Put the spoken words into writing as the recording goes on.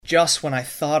just when I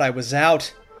thought I was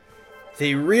out,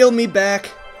 they reel me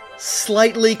back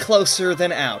slightly closer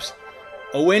than out.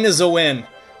 A win is a win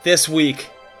this week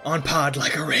on Pod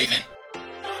Like a Raven.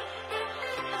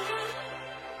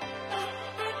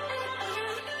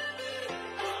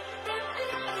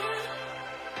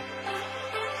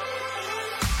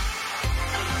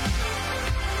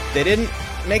 They didn't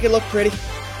make it look pretty.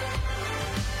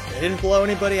 They didn't blow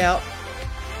anybody out.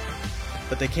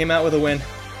 But they came out with a win.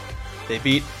 They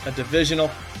beat a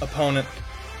divisional opponent.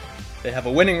 They have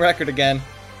a winning record again.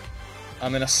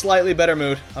 I'm in a slightly better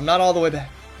mood. I'm not all the way back,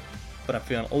 but I'm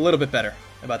feeling a little bit better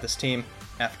about this team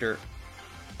after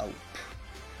a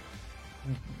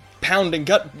pounding,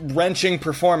 gut-wrenching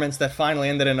performance that finally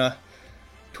ended in a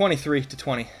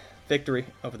 23-20 victory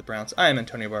over the Browns. I am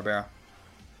Antonio Barbera.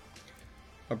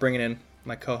 We're bringing in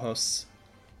my co-hosts,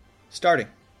 starting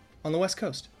on the West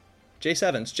Coast. Jace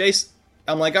Evans. Jace,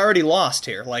 I'm already lost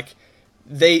here.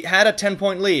 They had a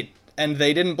 10-point lead, and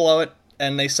they didn't blow it,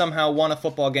 and they somehow won a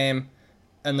football game,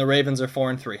 and the Ravens are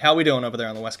 4-3. How are we doing over there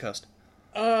on the West Coast?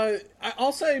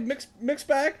 I'll say mixed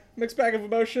bag of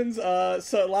emotions.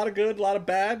 So a lot of good, a lot of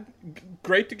bad.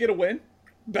 Great to get a win.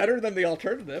 Better than the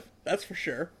alternative, that's for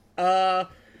sure.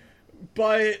 But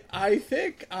I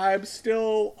think I'm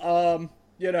still,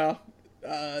 the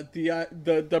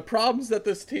problems that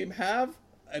this team have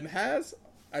and has,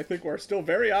 I think were still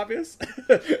very obvious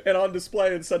and on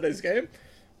display in Sunday's game.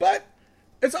 But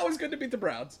it's always good to beat the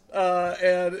Browns. You're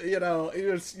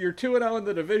 2-0 in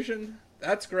the division.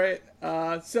 That's great.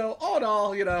 So all in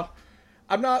all,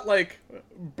 I'm not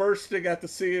bursting at the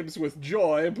seams with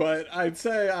joy, but I'd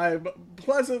say I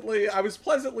was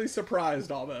pleasantly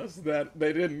surprised almost that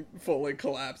they didn't fully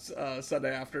collapse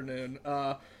Sunday afternoon.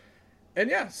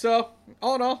 So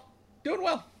all in all, doing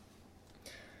well.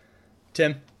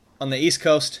 Tim, on the East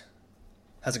Coast,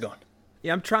 how's it going?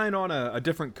 Yeah, I'm trying on a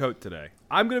different coat today.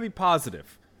 I'm going to be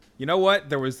positive. You know what?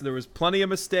 There was plenty of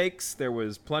mistakes. There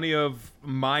was plenty of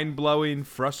mind-blowing,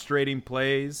 frustrating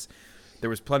plays. There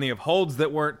was plenty of holds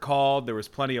that weren't called. There was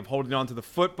plenty of holding on to the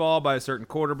football by a certain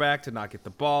quarterback to not get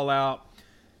the ball out.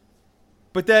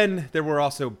 But then there were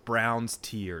also Browns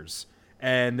tears.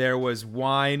 And there was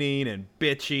whining and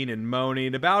bitching and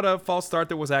moaning about a false start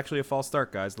that was actually a false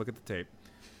start, guys. Look at the tape.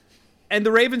 And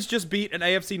the Ravens just beat an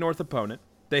AFC North opponent.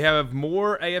 They have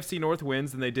more AFC North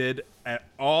wins than they did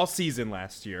all season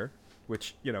last year,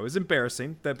 which, is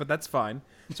embarrassing, but that's fine.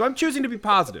 So I'm choosing to be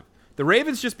positive. The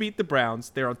Ravens just beat the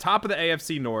Browns. They're on top of the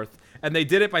AFC North, and they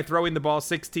did it by throwing the ball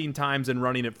 16 times and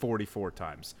running it 44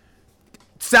 times.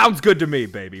 Sounds good to me,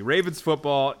 baby. Ravens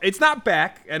football, it's not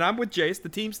back, and I'm with Jace. The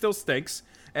team still stinks,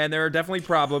 and there are definitely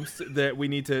problems that we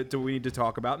need to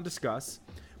talk about and discuss.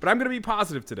 But I'm going to be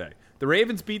positive today. The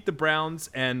Ravens beat the Browns,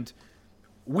 and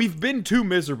we've been too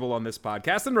miserable on this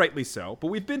podcast, and rightly so, but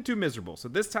we've been too miserable. So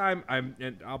this time, I'm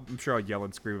sure I'll yell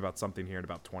and scream about something here in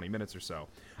about 20 minutes or so.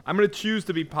 I'm going to choose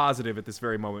to be positive at this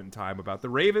very moment in time about the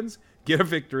Ravens get a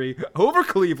victory over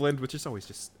Cleveland, which is always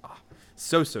just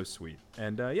so sweet.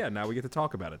 And now we get to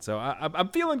talk about it. So I'm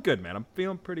feeling good, man. I'm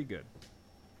feeling pretty good.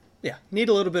 Yeah, need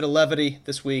a little bit of levity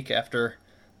this week after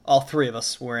all three of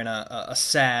us were in a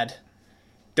sad,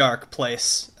 dark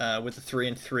place with the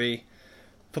 3-3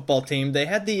 football team. They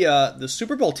had the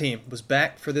Super Bowl team was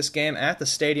back for this game at the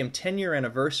stadium, 10-year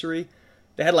anniversary.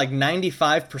 They had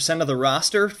 95% of the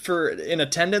roster in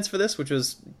attendance for this, which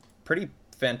was pretty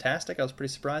fantastic. I was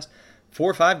pretty surprised.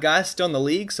 4 or 5 guys still in the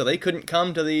league, so they couldn't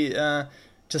come to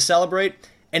celebrate.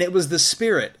 And it was the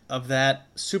spirit of that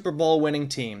Super Bowl winning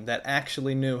team that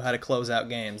actually knew how to close out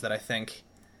games that I think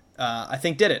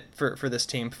did it for this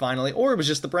team finally. Or it was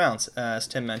just the Browns, as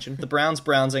Tim mentioned. The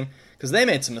Brownsing, because they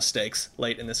made some mistakes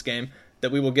late in this game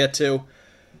that we will get to.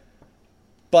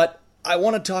 But I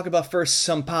want to talk about first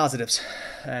some positives.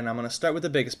 And I'm going to start with the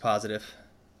biggest positive.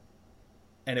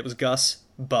 And it was Gus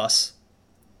Bus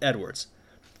Edwards.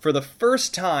 For the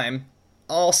first time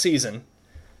all season,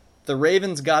 the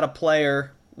Ravens got a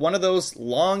player, one of those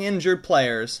long injured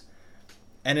players,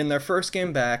 and in their first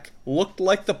game back, looked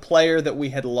like the player that we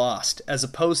had lost, as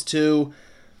opposed to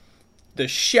the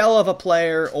shell of a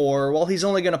player, or, he's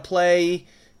only going to play,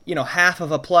 half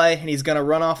of a play, and he's going to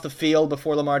run off the field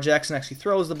before Lamar Jackson actually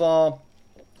throws the ball,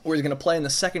 or he's going to play in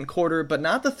the second quarter, but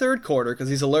not the third quarter, because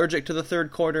he's allergic to the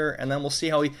third quarter, and then we'll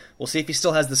see if he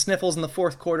still has the sniffles in the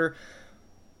fourth quarter.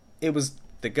 It was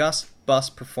the Gus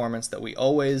Bus performance that we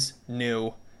always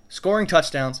knew. Scoring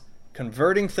touchdowns,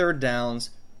 converting third downs,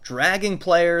 dragging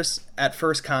players at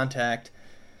first contact,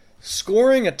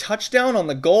 scoring a touchdown on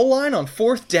the goal line on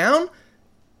fourth down.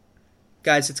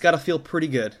 Guys, it's got to feel pretty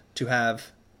good to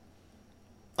have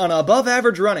an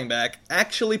above-average running back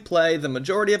actually play the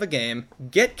majority of a game,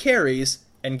 get carries,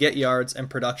 and get yards and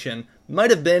production,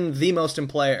 might have been the most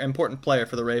important player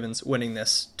for the Ravens winning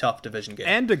this tough division game.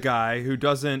 And a guy who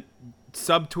doesn't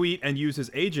subtweet and use his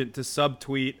agent to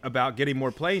subtweet about getting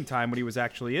more playing time when he was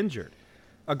actually injured.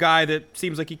 A guy that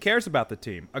seems like he cares about the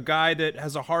team. A guy that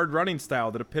has a hard running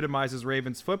style that epitomizes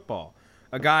Ravens football.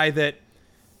 A guy that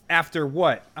after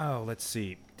what? Oh, let's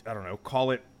see. I don't know.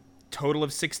 Call it total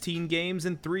of 16 games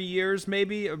in 3 years,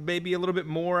 maybe a little bit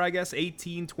more, I guess,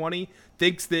 18, 20,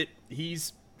 thinks that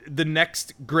he's the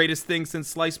next greatest thing since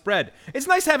sliced bread. It's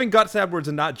nice having Gus Edwards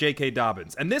and not J.K.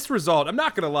 Dobbins. And this result, I'm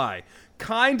not going to lie,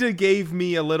 kind of gave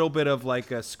me a little bit of like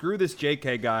a screw this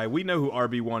J.K. guy. We know who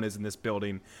RB1 is in this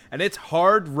building. And it's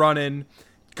hard running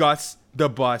Gus the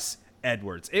Bus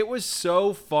Edwards. It was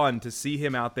so fun to see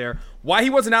him out there. Why he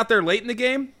wasn't out there late in the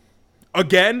game,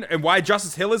 again, and why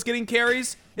Justice Hill is getting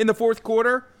carries in the fourth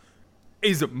quarter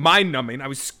is mind-numbing. I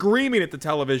was screaming at the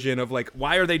television of like,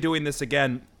 why are they doing this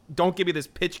again? Don't give me this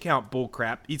pitch count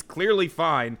bullcrap. He's clearly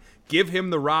fine. Give him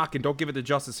the rock and don't give it to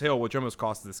Justice Hill, which almost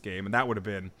cost this game. And that would have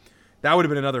been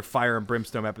another fire and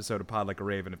brimstone episode of Pod Like a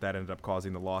Raven if that ended up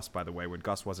causing the loss, by the way, when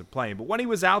Gus wasn't playing. But when he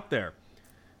was out there,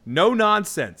 no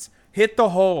nonsense. Hit the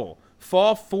hole.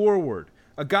 Fall forward.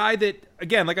 A guy that,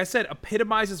 again, like I said,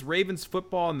 epitomizes Ravens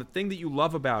football and the thing that you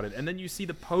love about it. And then you see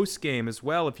the post game as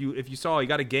well. If you saw, he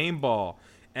got a game ball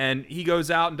and he goes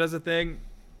out and does a thing,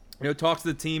 talks to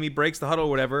the team, he breaks the huddle or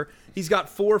whatever. He's got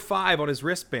 4 or 5 on his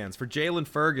wristbands for Jalen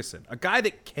Ferguson, a guy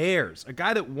that cares, a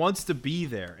guy that wants to be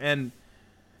there. And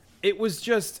it was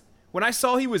just, when I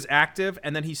saw he was active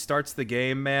and then he starts the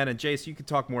game, man, and Jace, you could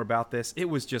talk more about this. It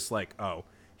was just like, oh,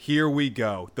 here we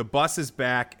go. The bus is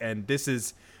back and this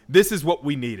is what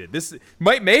we needed. This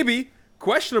might maybe,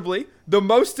 questionably, the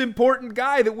most important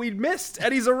guy that we'd missed,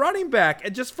 and he's a running back.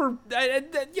 And just for,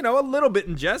 a little bit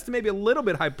in jest, maybe a little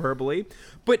bit hyperbole,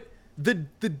 but the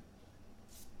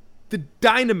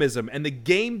dynamism and the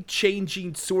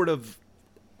game-changing sort of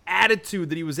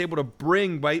attitude that he was able to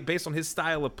bring based on his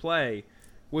style of play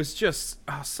was just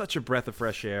such a breath of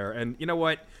fresh air. And you know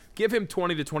what? Give him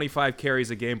 20 to 25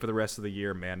 carries a game for the rest of the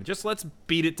year, man. Just let's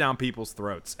beat it down people's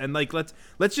throats. And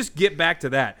let's just get back to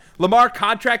that. Lamar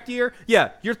contract year,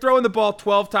 yeah, you're throwing the ball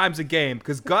 12 times a game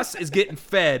because Gus is getting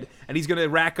fed and he's going to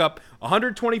rack up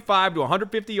 125 to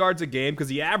 150 yards a game because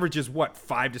he averages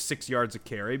 5 to 6 yards a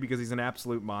carry because he's an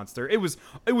absolute monster. It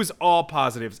was all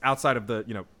positives outside of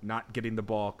the, not getting the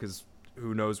ball because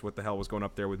who knows what the hell was going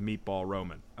up there with Meatball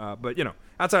Roman. But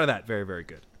outside of that, very, very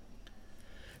good.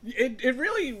 It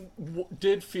really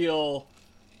did feel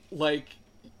like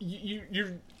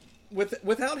you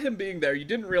without him being there, you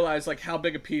didn't realize like how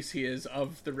big a piece he is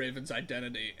of the Ravens'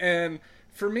 identity. And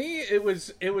for me, it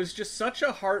was just such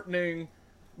a heartening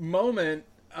moment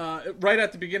right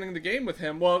at the beginning of the game with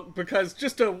him. Well, because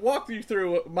just to walk you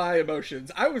through my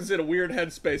emotions, I was in a weird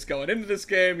headspace going into this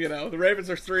game. The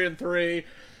Ravens are 3-3.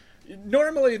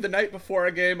 Normally, the night before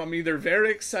a game, I'm either very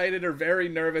excited or very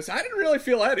nervous. I didn't really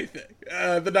feel anything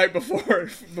the night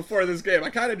before this game. I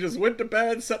kind of just went to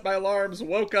bed, set my alarms,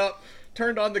 woke up,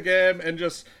 turned on the game, and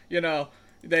just,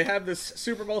 they have this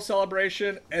Super Bowl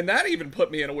celebration, and that even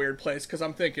put me in a weird place because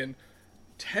I'm thinking,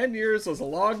 10 years was a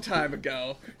long time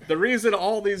ago. The reason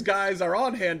all these guys are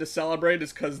on hand to celebrate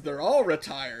is because they're all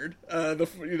retired. The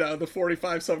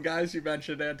 45-some guys you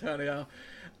mentioned, Antonio.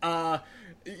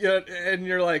 And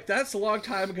you're like, that's a long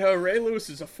time ago. Ray Lewis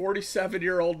is a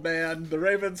 47-year-old man. The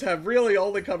Ravens have really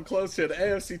only come close to an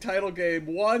AFC title game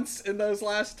once in those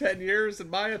last 10 years,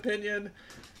 in my opinion.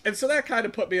 And so that kind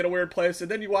of put me in a weird place. And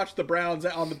then you watch the Browns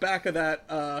on the back of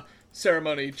that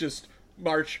ceremony just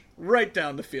march right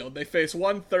down the field. They face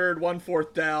 1/3,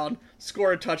 1/4 down,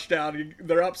 score a touchdown.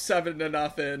 They're up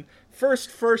 7-0.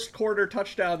 First quarter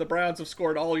touchdown the Browns have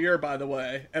scored all year, by the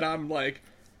way. And I'm like,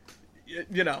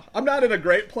 I'm not in a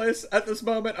great place at this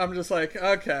moment. I'm just like,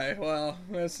 okay, well,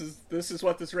 this is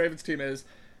what this Ravens team is.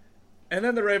 And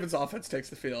then the Ravens offense takes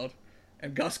the field,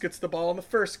 and Gus gets the ball on the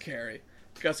first carry.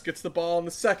 Gus gets the ball on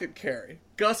the second carry.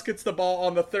 Gus gets the ball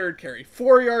on the third carry.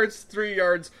 4 yards, 3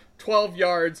 yards, 12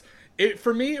 yards.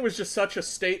 For me, it was just such a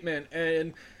statement,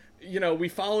 and we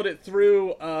followed it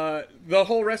through the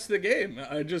whole rest of the game,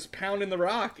 just pounding the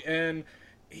rock. And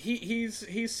he's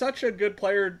such a good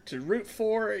player to root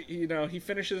for. He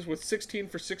finishes with 16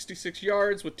 for 66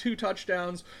 yards with 2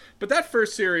 touchdowns. But that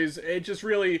first series, it just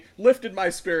really lifted my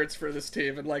spirits for this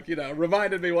team and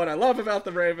reminded me what I love about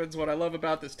the Ravens, what I love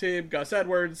about this team. Gus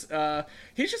Edwards,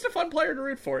 he's just a fun player to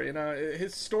root for.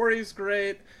 His story's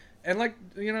great. And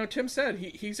Tim said,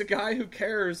 he's a guy who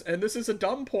cares. And this is a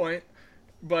dumb point,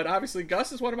 but obviously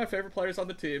Gus is one of my favorite players on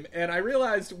the team. And I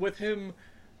realized with him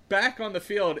back on the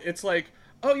field, it's like,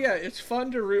 oh yeah, it's fun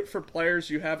to root for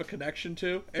players you have a connection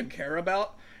to and care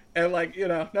about. And like,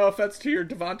 no offense to your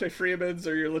Devontae Freemans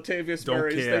or your Latavius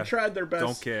Murrays, they tried their best.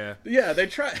 Don't care. Yeah, they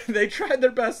tried their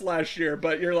best last year,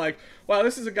 but you're like, wow,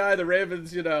 this is a guy the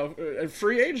Ravens, a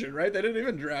free agent, right? They didn't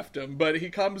even draft him, but he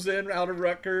comes in out of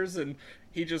Rutgers and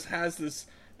he just has this,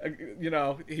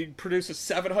 he produces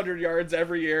 700 yards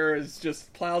every year, is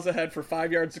just plows ahead for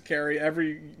 5 yards to carry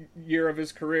every year of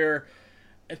his career.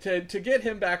 And to get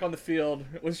him back on the field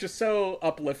was just so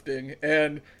uplifting,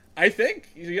 and I think,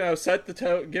 set the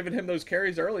tone, giving him those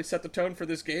carries early, set the tone for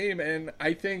this game. And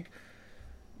I think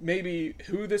maybe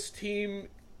who this team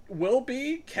will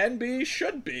be, can be,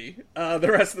 should be the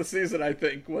rest of the season, I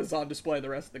think, was on display the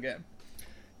rest of the game.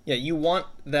 Yeah, you want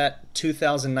that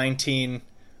 2019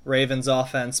 Ravens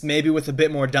offense, maybe with a bit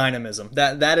more dynamism.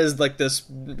 That is like this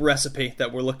recipe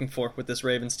that we're looking for with this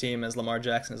Ravens team, as Lamar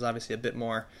Jackson is obviously a bit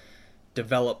more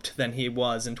developed than he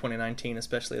was in 2019,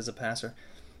 especially as a passer.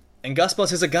 And Gus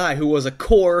Bus is a guy who was a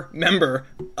core member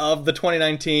of the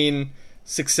 2019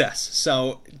 success.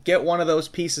 So get one of those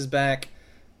pieces back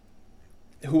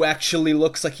who actually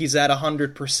looks like he's at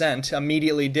 100%.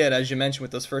 Immediately did, as you mentioned, with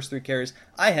those first 3 carries.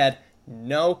 I had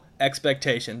no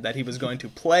expectation that he was going to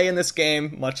play in this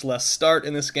game, much less start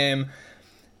in this game.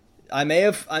 I may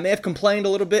have complained a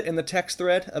little bit in the text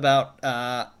thread about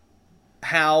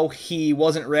how he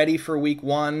wasn't ready for week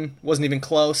 1, wasn't even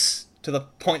close, to the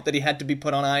point that he had to be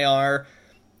put on IR,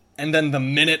 and then the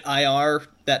minute IR,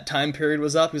 that time period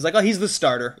was up, he was like, oh, he's the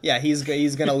starter. Yeah, he's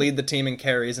going to lead the team in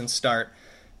carries and start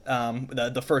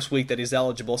the first week that he's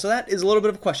eligible. So that is a little bit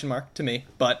of a question mark to me.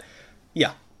 But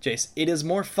yeah, Jace, it is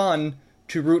more fun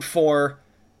to root for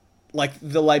like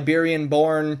the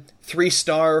Liberian-born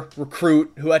 3-star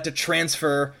recruit who had to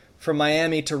transfer from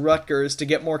Miami to Rutgers to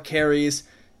get more carries,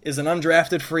 is an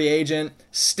undrafted free agent,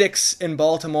 sticks in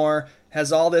Baltimore,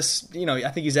 has all this,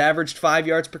 I think he's averaged 5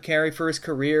 yards per carry for his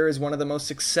career, is one of the most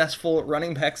successful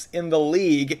running backs in the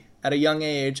league at a young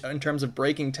age in terms of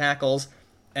breaking tackles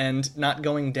and not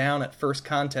going down at first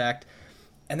contact.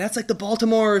 And that's like the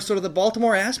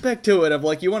Baltimore aspect to it, of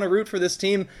like, you want to root for this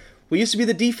team. We used to be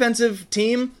the defensive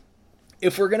team.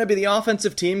 If we're going to be the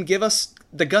offensive team, give us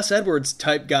the Gus Edwards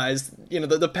type guys,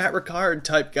 the Pat Ricard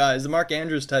type guys, the Mark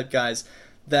Andrews type guys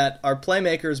that are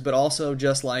playmakers, but also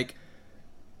just like,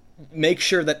 make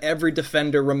sure that every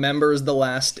defender remembers the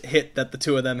last hit that the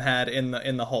two of them had in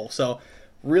the hole. So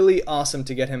really awesome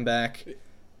to get him back.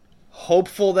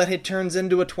 Hopeful that it turns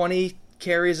into a 20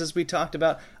 carries, as we talked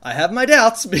about. I have my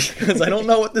doubts because I don't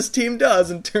know what this team does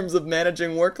in terms of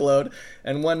managing workload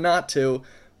and when not to,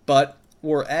 but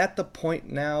we're at the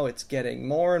point now, it's getting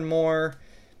more and more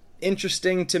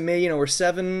interesting to me. We're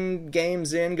 7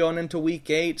 games in, going into week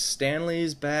 8.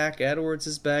 Stanley's back, Edwards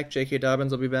is back, J.K.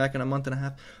 Dobbins will be back in a month and a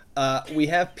half. We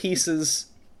have pieces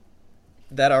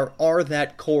that are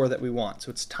that core that we want. So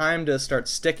it's time to start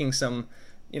sticking some,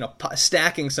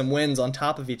 stacking some wins on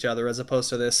top of each other, as opposed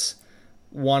to this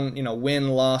one,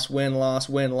 win-loss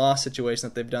situation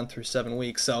that they've done through 7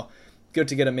 weeks. So good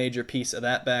to get a major piece of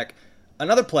that back.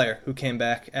 Another player who came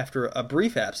back after a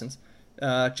brief absence,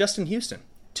 Justin Houston.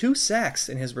 2 sacks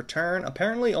in his return.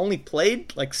 Apparently only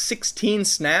played like 16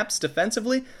 snaps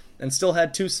defensively and still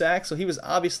had 2 sacks. So he was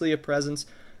obviously a presence.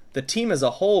 The team as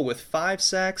a whole with 5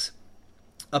 sacks,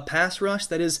 a pass rush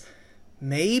that is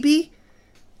maybe,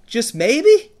 just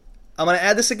maybe, I'm going to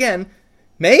add this again,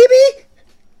 maybe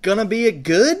going to be a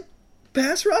good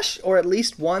pass rush, or at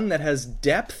least one that has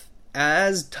depth,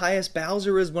 as Tyus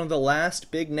Bowser is one of the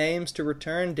last big names to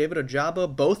return, David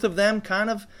Ojabo, both of them kind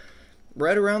of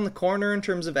right around the corner in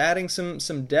terms of adding some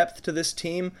depth to this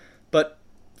team, but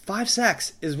 5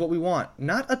 sacks is what we want.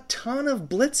 Not a ton of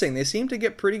blitzing. They seem to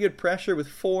get pretty good pressure with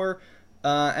 4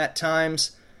 at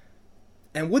times.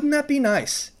 And wouldn't that be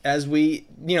nice as we,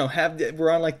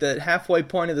 we're on like the halfway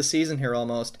point of the season here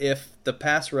almost, if the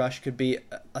pass rush could be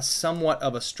a somewhat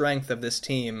of a strength of this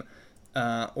team,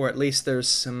 or at least there's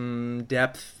some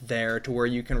depth there to where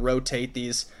you can rotate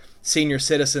these senior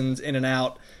citizens in and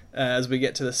out as we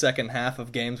get to the second half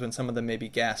of games when some of them may be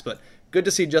gassed. But good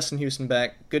to see Justin Houston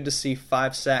back. Good to see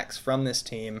 5 sacks from this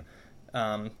team.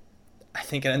 I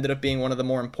think it ended up being one of the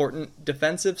more important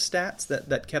defensive stats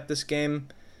that kept this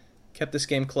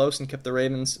game close and kept the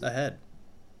Ravens ahead.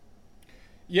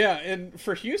 Yeah, and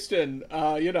for Houston,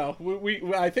 I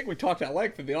think we talked at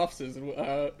length in the offices.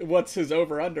 What's his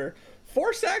over/under?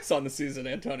 4 sacks on the season,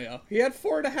 Antonio. He had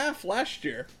 4.5 last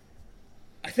year.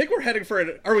 I think we're heading for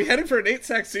Are we heading for an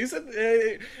 8-sack season?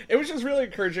 It was just really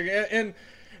encouraging, and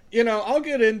I'll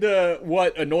get into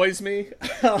what annoys me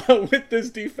with this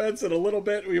defense in a little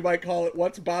bit. We might call it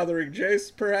what's bothering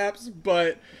Jace, perhaps,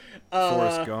 but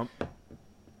Forrest Gump.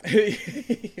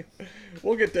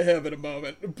 We'll get to him in a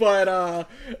moment, but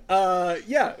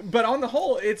yeah. But on the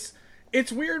whole,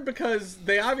 it's weird because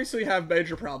they obviously have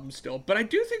major problems still. But I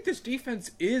do think this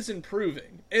defense is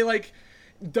improving. Like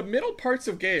the middle parts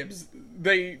of games,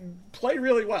 they play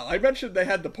really well. I mentioned they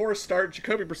had the poor start.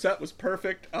 Jacoby Brissett was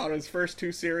perfect on his first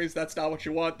 2 series. That's not what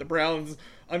you want. The Browns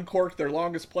uncorked their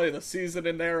longest play of the season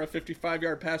in there, a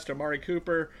 55-yard pass to Amari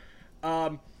Cooper.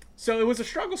 So it was a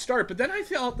struggle start, but then I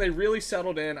felt they really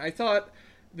settled in. I thought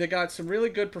they got some really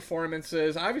good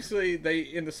performances. Obviously,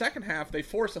 in the second half, they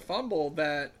force a fumble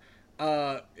that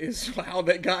is how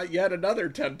they got yet another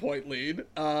 10-point lead.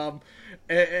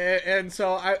 And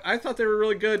so I thought they were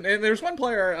really good. And there's one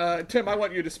player, Tim, I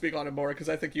want you to speak on him more because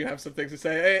I think you have some things to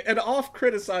say. An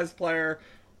off-criticized player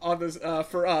on this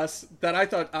for us that I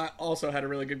thought also had a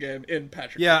really good game in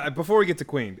Patrick. Yeah, before we get to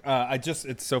Queen,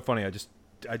 it's so funny. I just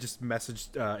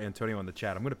messaged Antonio on the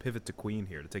chat. I'm going to pivot to Queen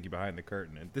here to take you behind the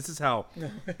curtain, and this is how,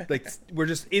 like, we're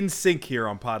just in sync here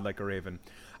on Pod Like a Raven.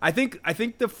 I think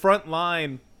the front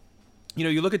line,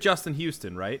 you look at Justin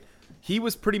Houston, right? He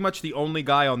was pretty much the only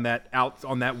guy on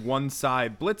that one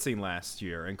side blitzing last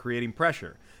year and creating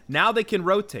pressure. Now they can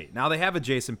rotate. Now they have a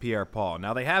Jason Pierre-Paul.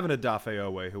 Now they have an Odafe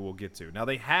Owe, who we'll get to. Now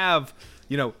they have,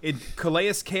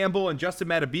 Calais Campbell and Justin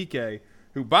Madubuike,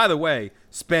 who, by the way,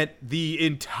 spent the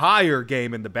entire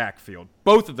game in the backfield.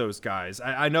 Both of those guys.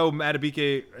 I know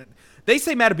Madubuike. They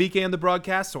say Madubuike on the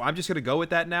broadcast, so I'm just going to go with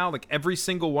that now. Like, every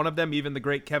single one of them, even the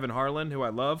great Kevin Harlan, who I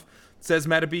love, says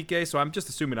Madubuike, so I'm just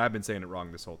assuming I've been saying it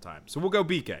wrong this whole time. So we'll go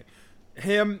BK.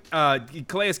 Him,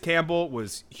 Calais Campbell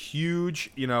was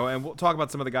huge, and we'll talk about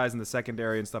some of the guys in the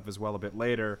secondary and stuff as well a bit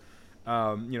later.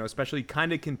 Especially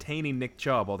kind of containing Nick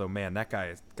Chubb, although, man, that guy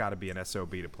has got to be an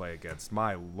SOB to play against.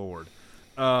 My Lord.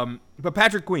 But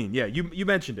Patrick Queen, yeah, you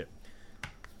mentioned it.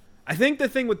 I think the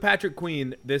thing with Patrick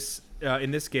Queen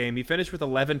in this game, he finished with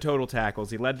 11 total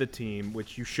tackles. He led the team,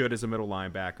 which you should as a middle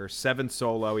linebacker. 7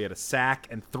 solo. He had a sack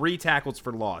and 3 tackles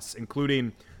for loss,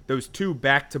 including those 2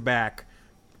 back-to-back.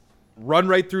 Run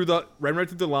right through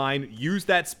the line, use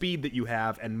that speed that you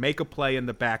have, and make a play in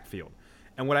the backfield.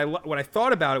 And what I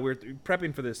thought about it, we were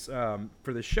prepping for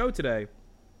this show today.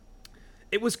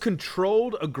 It was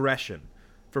controlled aggression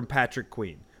from Patrick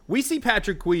Queen. We see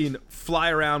Patrick Queen fly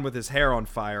around with his hair on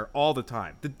fire all the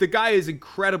time. The guy is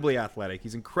incredibly athletic.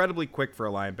 He's incredibly quick for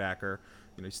a linebacker.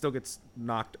 He still gets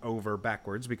knocked over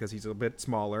backwards because he's a bit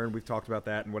smaller, and we've talked about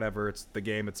that and whatever. It's the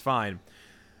game. It's fine.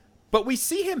 But we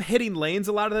see him hitting lanes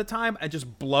a lot of the time and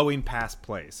just blowing past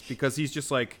plays because he's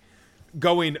just like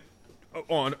going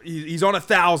on. He's on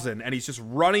 1,000 and he's just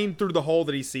running through the hole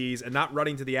that he sees and not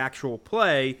running to the actual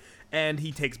play. And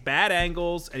he takes bad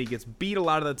angles and he gets beat a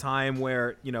lot of the time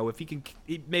where, if he can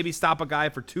maybe stop a guy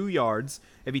for 2 yards,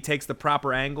 if he takes the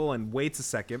proper angle and waits a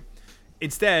second.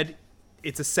 Instead,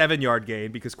 it's a 7-yard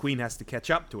gain because Queen has to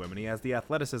catch up to him and he has the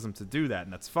athleticism to do that,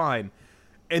 and that's fine.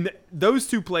 And those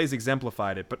 2 plays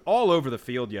exemplified it, but all over the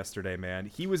field yesterday, man,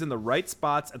 he was in the right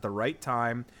spots at the right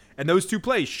time, and those 2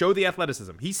 plays show the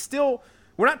athleticism.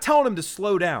 We're not telling him to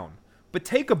slow down, but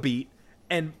take a beat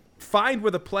and find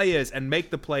where the play is and make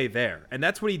the play there. And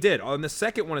that's what he did on the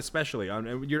second one, especially.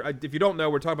 If you don't know,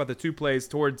 we're talking about the 2 plays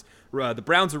towards the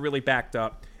Browns are really backed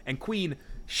up, and Queen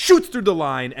shoots through the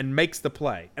line and makes the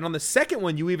play. And on the second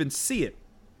one, you even see it.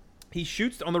 He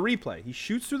shoots on the replay. He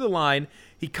shoots through the line.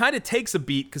 He kind of takes a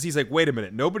beat because he's like, wait a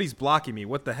minute, nobody's blocking me.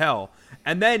 What the hell?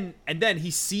 And then he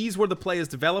sees where the play is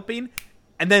developing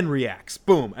and then reacts.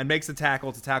 Boom. And makes a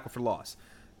tackle to tackle for loss.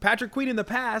 Patrick Queen in the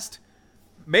past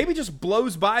maybe just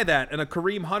blows by that, and a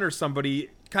Kareem Hunt or somebody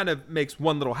kind of makes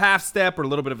one little half step or a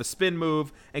little bit of a spin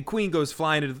move, and Queen goes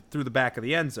flying through the back of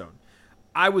the end zone.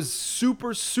 I was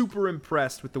super, super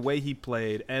impressed with the way he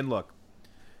played. And look,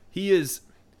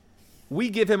 we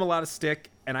give him a lot of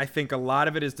stick, and I think a lot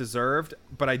of it is deserved,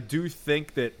 but I do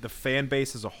think that the fan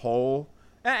base as a whole,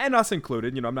 and us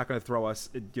included, I'm not going to throw us,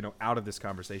 out of this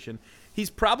conversation. He's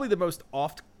probably the most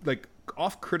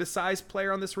off-criticized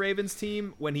player on this Ravens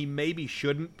team when he maybe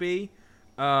shouldn't be.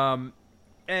 And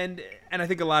I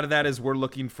think a lot of that is we're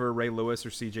looking for Ray Lewis or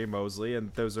CJ Mosley,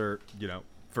 and those are,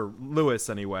 for Lewis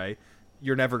anyway,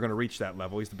 you're never going to reach that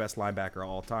level. He's the best linebacker of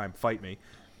all time. Fight me.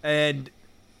 And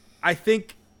I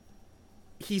think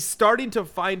he's starting to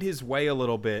find his way a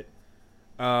little bit,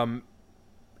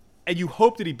 and you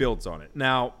hope that he builds on it.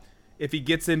 Now, if he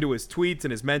gets into his tweets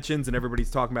and his mentions and everybody's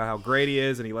talking about how great he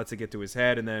is and he lets it get to his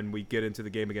head, and then we get into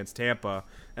the game against Tampa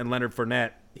and Leonard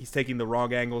Fournette, he's taking the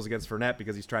wrong angles against Fournette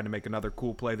because he's trying to make another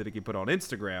cool play that he can put on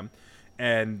Instagram,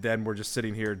 and then we're just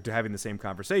sitting here having the same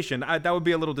conversation, that would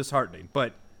be a little disheartening.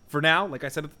 But for now, like I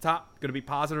said at the top, going to be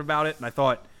positive about it, and I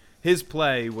thought his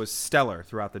play was stellar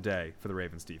throughout the day for the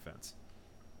Ravens defense.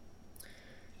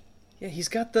 Yeah, he's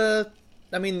got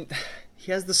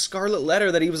he has the scarlet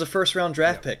letter that he was a first-round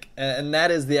draft pick, and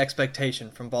that is the expectation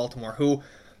from Baltimore, who,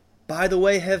 by the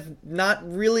way, have not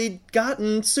really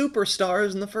gotten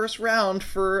superstars in the first round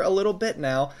for a little bit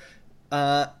now.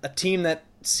 A team that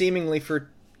seemingly for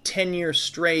 10 years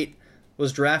straight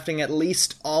was drafting at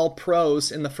least all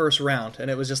pros in the first round,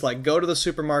 and it was just like, go to the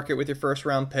supermarket with your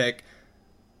first-round pick,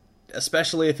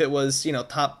 especially if it was,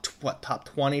 top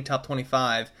 20, top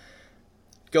 25.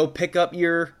 Go pick up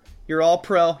your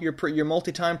all-pro, your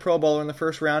multi-time Pro Bowler in the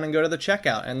first round and go to the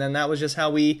checkout. And then that was just how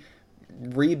we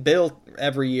rebuilt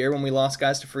every year when we lost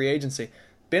guys to free agency.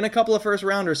 Been a couple of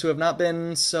first-rounders who have not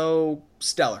been so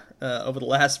stellar over the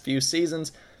last few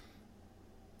seasons.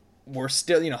 We're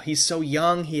still, he's so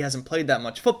young, he hasn't played that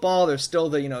much football. There's still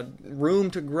the, room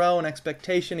to grow and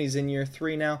expectation. He's in year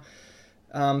 3 now.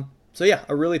 So yeah,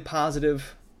 a really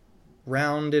positive,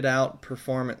 rounded out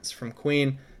performance from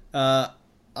Queen.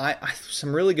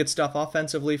 Some really good stuff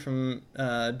offensively from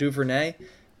Duvernay.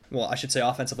 Well, I should say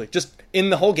offensively, just in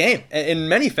the whole game, in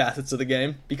many facets of the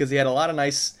game, because he had a lot of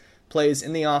nice plays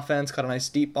in the offense, caught a nice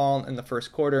deep ball in the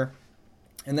first quarter,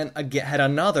 and then again had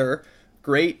another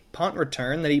great punt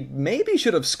return that he maybe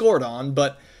should have scored on,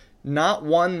 but not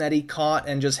one that he caught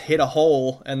and just hit a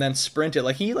hole and then sprinted.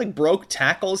 Like, he broke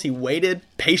tackles. He waited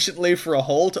patiently for a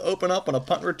hole to open up on a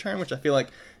punt return, which I feel like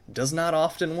does not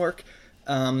often work.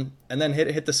 And then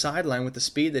hit the sideline with the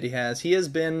speed that he has. He has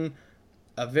been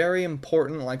a very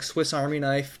important, Swiss Army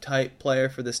knife type player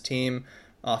for this team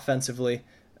offensively.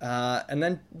 And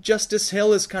then Justice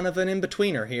Hill is kind of an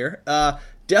in-betweener here.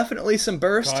 Definitely some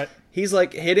burst. Cut. He's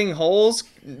hitting holes,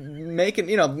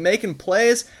 making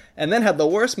plays, and then had the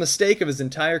worst mistake of his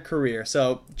entire career.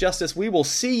 So, Justice, we will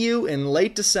see you in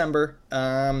late December.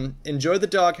 Enjoy the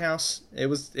doghouse. It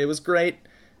was great.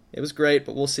 It was great,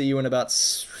 but we'll see you in about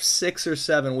 6 or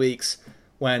 7 weeks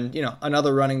when,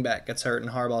 another running back gets hurt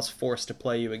and Harbaugh's forced to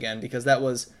play you again, because that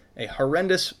was a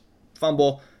horrendous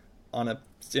fumble in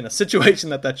a situation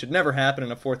that should never happen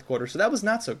in a fourth quarter. So that was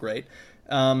not so great.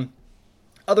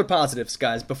 Other positives,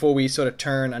 guys, before we sort of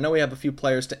turn. I know we have a few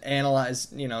players to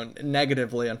analyze,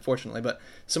 negatively, unfortunately, but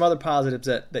some other positives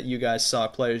that you guys saw,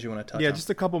 players you want to touch on. Yeah, just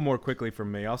a couple more quickly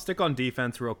from me. I'll stick on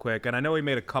defense real quick, and I know he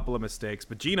made a couple of mistakes,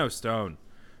 but Geno Stone,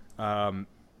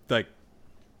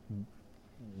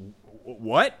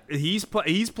 what? He's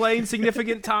playing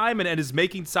significant time and is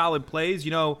making solid plays.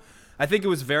 I think it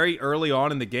was very early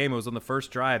on in the game. It was on the first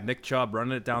drive. Nick Chubb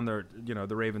running it down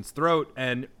the Ravens' throat,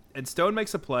 and Stone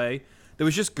makes a play that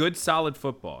was just good, solid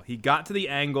football. He got to the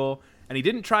angle, and he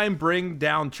didn't try and bring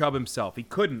down Chubb himself. He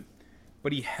couldn't,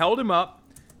 but he held him up.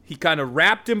 He kind of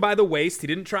wrapped him by the waist. He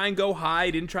didn't try and go high.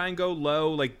 He didn't try and go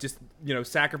low, just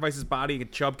sacrifice his body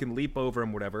and Chubb can leap over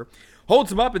him, whatever.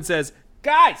 Holds him up and says,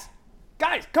 guys,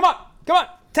 come on,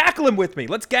 tackle him with me.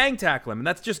 Let's gang tackle him. And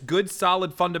that's just good,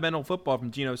 solid, fundamental football from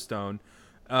Geno Stone.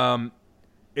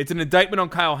 It's an indictment on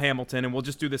Kyle Hamilton, and we'll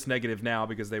just do this negative now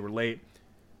because they were late.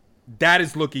 That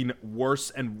is looking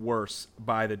worse and worse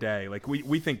by the day.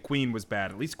 We think Queen was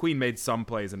bad. At least Queen made some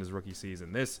plays in his rookie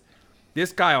season.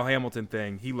 This Kyle Hamilton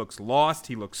thing, he looks lost.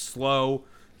 He looks slow.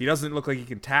 He doesn't look like he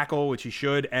can tackle, which he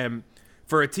should. And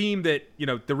for a team that,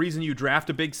 the reason you draft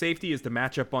a big safety is to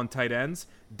match up on tight ends,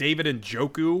 David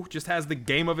Njoku just has the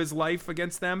game of his life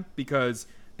against them because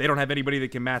they don't have anybody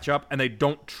that can match up, and they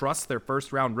don't trust their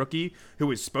first-round rookie,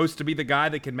 who is supposed to be the guy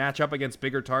that can match up against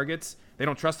bigger targets. They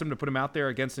don't trust him to put him out there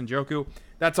against Njoku.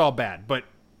 That's all bad. But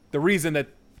the reason that,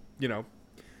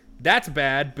 that's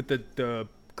bad, but the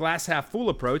glass half full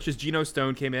approach is Geno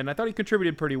Stone came in. I thought he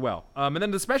contributed pretty well. And then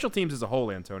the special teams as a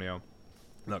whole, Antonio.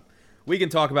 Look, we can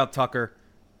talk about Tucker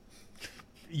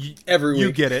every week.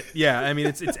 You get it. Yeah, I mean,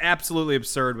 it's absolutely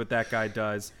absurd what that guy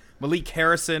does. Malik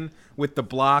Harrison with the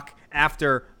block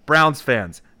after Browns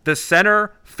fans. The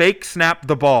center fake snapped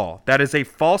the ball. That is a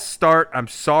false start. I'm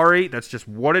sorry. That's just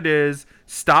what it is.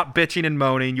 Stop bitching and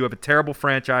moaning. You have a terrible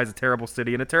franchise, a terrible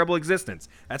city, and a terrible existence.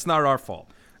 That's not our fault.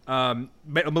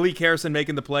 Malik Harrison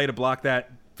making the play to block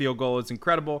that field goal is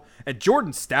incredible. And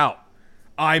Jordan Stout,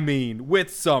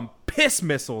 with some piss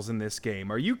missiles in this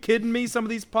game. Are you kidding me? Some of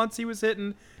these punts he was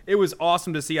hitting, it was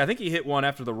awesome to see. I think he hit one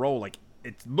after the roll.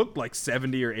 It looked like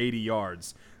 70 or 80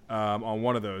 yards on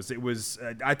one of those. It was.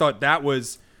 I thought that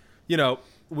was,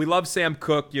 we love Sam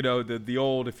Cooke. The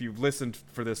old. If you've listened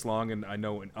for this long, and I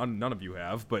know none of you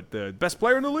have, but the best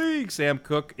player in the league, Sam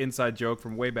Cooke, inside joke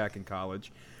from way back in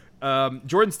college.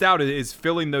 Jordan Stout is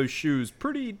filling those shoes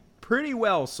pretty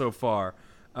well so far.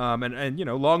 And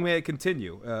long may it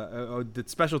continue. The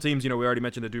special teams, we already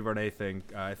mentioned the Duvernay thing.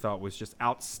 I thought was just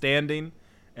outstanding.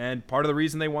 and part of the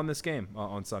reason they won this game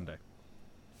on Sunday.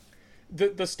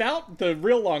 The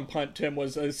real long punt, Tim,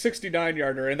 was a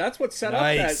 69-yarder, and that's what set up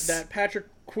that Patrick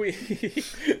Queen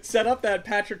set up that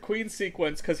Patrick Queen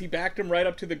sequence, because he backed him right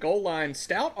up to the goal line.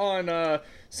 Stout on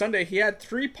Sunday, he had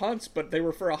 3 punts, but they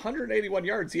were for 181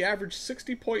 yards. He averaged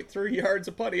 60.3 yards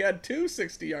a punt. He had 2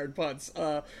 60-yard punts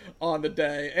on the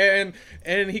day,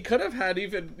 and he could have had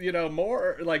even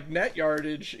more like net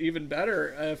yardage, even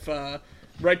better if.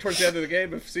 Right towards the end of the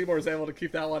game, if Seymour was able to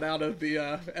keep that one out of the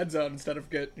end zone instead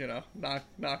of get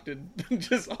knocked in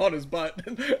just on his butt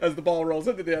as the ball rolls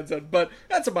into the end zone. But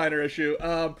that's a minor issue.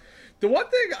 The one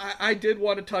thing I did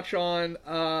want to touch on,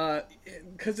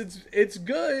 because it's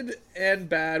good and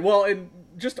bad. Well, and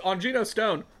just on Geno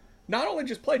Stone, not only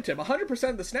just played Tim 100%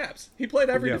 of the snaps, he played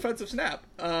every defensive snap.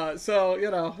 So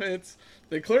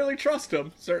they clearly trust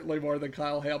him, certainly more than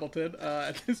Kyle Hamilton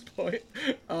at this point.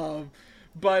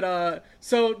 But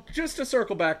so just to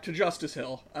circle back to Justice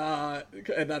Hill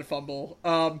and that fumble,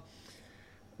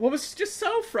 what was just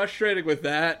so frustrating with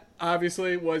that,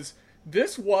 obviously, was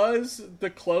this was the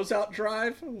closeout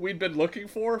drive we'd been looking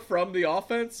for from the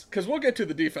offense. Because we'll get to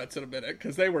the defense in a minute,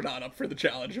 because they were not up for the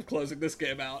challenge of closing this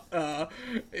game out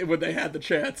when they had the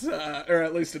chance, or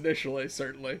at least initially,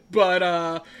 certainly.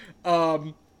 But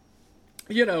but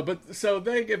so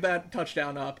they give that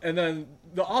touchdown up, and then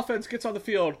the offense gets on the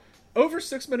field. Over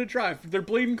 6-minute drive. They're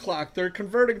bleeding clock. They're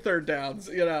converting third downs.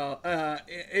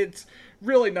 It's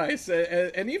really nice.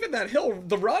 And even that Hill,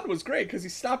 the run was great because he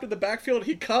stopped in the backfield.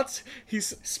 He cuts.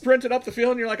 He's sprinted up the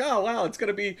field, and you're like, oh, wow, it's going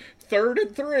to be 3rd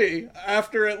and 3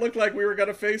 after it looked like we were going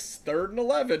to face 3rd and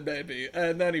 11 maybe.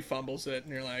 And then he fumbles it,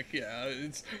 and you're like,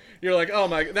 you're like, oh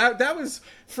my, that was,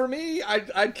 for me,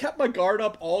 I'd kept my guard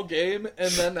up all game,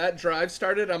 and then that drive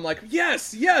started. I'm like,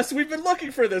 yes, we've been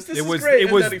looking for this. This is great.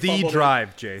 It was the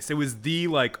drive, Jace. It was the,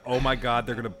 like, oh my God,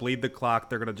 they're going to bleed the clock.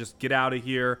 They're going to just get out of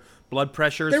here. Blood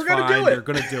pressure is fine. They're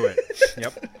going to do it.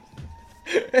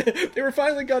 Yep. They were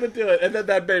finally going to do it, and then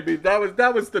that made me.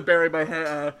 That was the bury my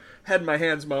head in my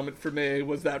hands moment for me.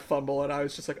 Was that fumble, and I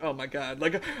was just like, oh my God!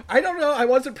 Like, I don't know. I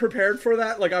wasn't prepared for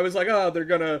that. Like, I was like, oh, they're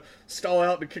gonna stall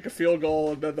out and kick a field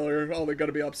goal, and then they're only going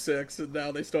to be up 6, and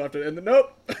now they still have to. And then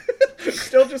nope,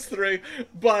 still just 3.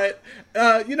 But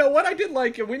what I did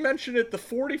like, and we mentioned it, the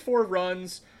 44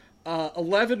 runs.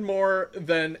 11 more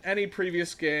than any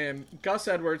previous game. Gus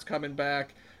Edwards coming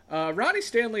back. Ronnie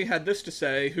Stanley had this to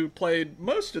say, who played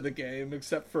most of the game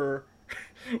except for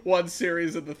one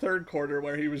series in the 3rd quarter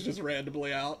where he was just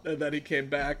randomly out, and then he came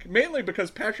back. Mainly because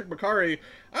Patrick McCarry,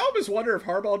 I always wonder if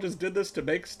Harbaugh just did this to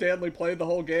make Stanley play the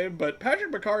whole game, but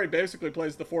Patrick McCarry basically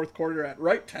plays the 4th quarter at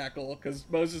right tackle because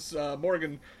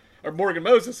Morgan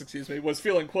Moses, was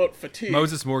feeling, quote, fatigued.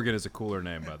 Moses Morgan is a cooler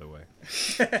name, by the way.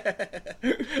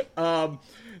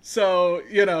 So,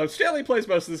 Stanley plays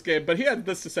most of this game, but he had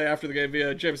this to say after the game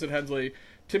via Jameson Hensley.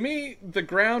 To me, the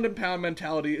ground and pound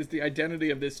mentality is the identity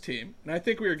of this team. And I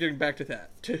think we are getting back to that,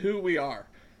 to who we are.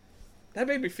 That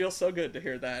made me feel so good to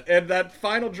hear that. And that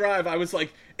final drive, I was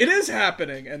like, it is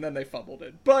happening! And then they fumbled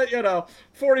it. But,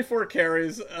 44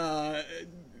 carries,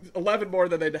 11 more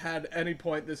than they'd had any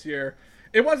point this year.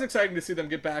 It was exciting to see them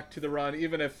get back to the run,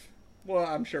 even if, well,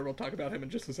 I'm sure we'll talk about him in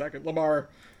just a second. Lamar,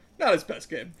 not his best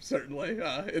game, certainly,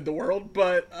 in the world,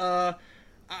 but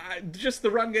just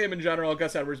the run game in general,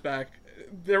 Gus Edwards back,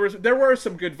 there were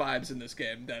some good vibes in this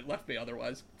game that left me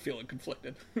otherwise feeling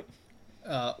conflicted.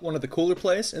 One of the cooler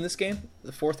plays in this game,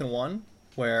 the 4th and 1,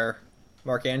 where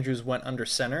Mark Andrews went under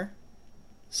center,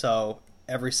 so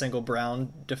every single Browns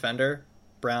defender,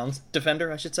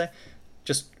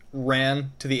 just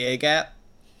ran to the A-gap.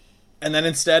 And then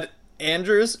instead,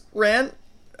 Andrews ran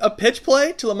a pitch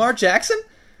play to Lamar Jackson.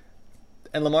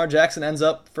 And Lamar Jackson ends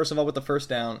up, first of all, with the first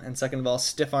down, and second of all,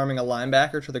 stiff-arming a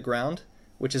linebacker to the ground,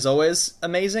 which is always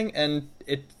amazing. And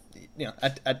it,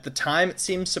 at the time, it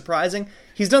seems surprising.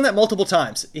 He's done that multiple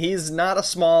times. He's not a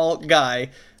small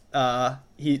guy.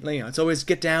 It's always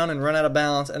get down and run out of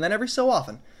balance. And then every so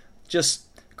often, just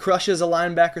crushes a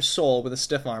linebacker's soul with a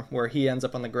stiff arm, where he ends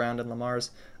up on the ground and Lamar's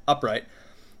upright.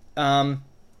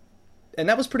 And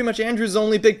that was pretty much Andrews'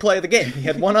 only big play of the game. He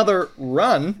had one other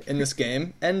run in this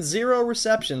game and 0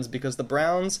 receptions because the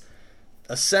Browns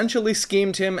essentially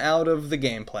schemed him out of the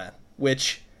game plan,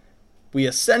 which we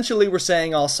essentially were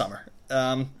saying all summer.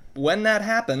 When that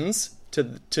happens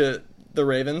to the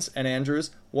Ravens and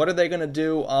Andrews, what are they going to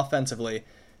do offensively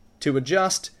to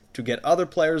adjust, to get other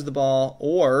players the ball,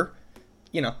 or,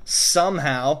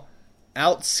 somehow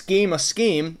out-scheme a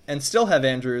scheme and still have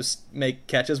Andrews make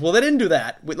catches? Well, they didn't do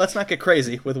that. Let's not get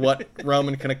crazy with what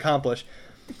Roman can accomplish.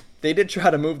 They did try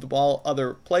to move the ball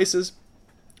other places.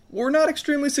 were not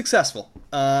extremely successful.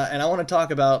 And I want to talk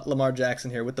about Lamar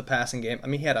Jackson here with the passing game. I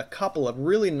mean, he had a couple of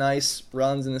really nice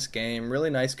runs in this game, really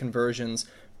nice conversions,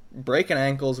 breaking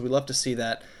ankles. We love to see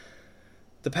that.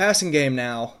 The passing game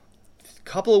now, a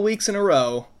couple of weeks in a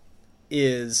row,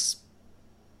 is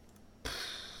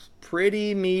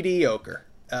pretty mediocre.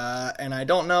 And I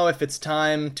don't know if it's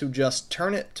time to just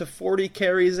turn it to 40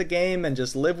 carries a game and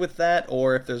just live with that,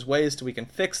 or if there's ways we can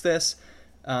fix this.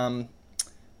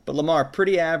 But Lamar,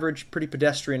 pretty average, pretty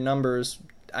pedestrian numbers.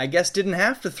 I guess didn't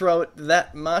have to throw it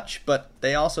that much, but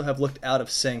they also have looked out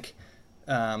of sync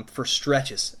for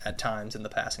stretches at times in the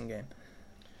passing game.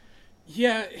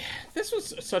 Yeah, this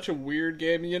was such a weird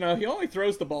game. You know, he only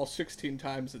throws the ball 16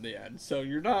 times in the end, so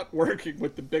you're not working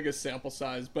with the biggest sample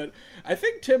size. But I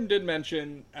think Tim did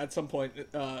mention at some point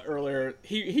earlier,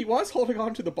 he was holding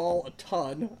on to the ball a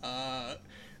ton,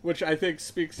 which I think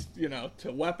speaks, you know,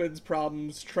 to weapons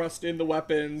problems, trust in the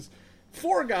weapons.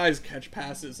 4 guys catch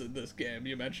passes in this game,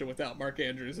 you mentioned, without Mark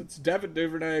Andrews. It's Devin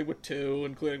Duvernay with 2,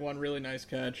 including one really nice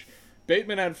catch.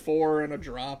 Bateman had 4 and a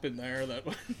drop in there that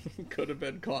could have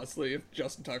been costly if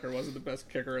Justin Tucker wasn't the best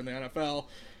kicker in the NFL.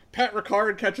 Pat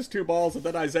Ricard catches 2 balls, and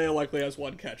then Isaiah likely has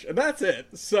 1 catch. And that's it.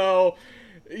 So,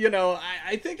 you know,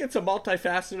 I think it's a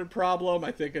multifaceted problem.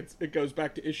 I think it goes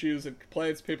back to issues and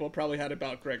complaints people probably had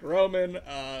about Greg Roman,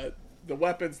 the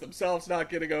weapons themselves not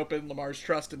getting open, Lamar's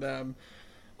trust in them,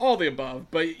 all the above.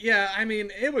 But yeah, I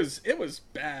mean, it was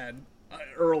bad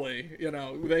early. You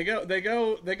know, they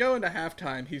go into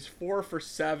halftime. He's 4 for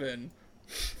 7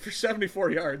 for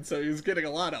 74 yards, so he's getting a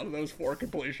lot out of those 4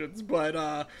 completions.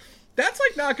 But that's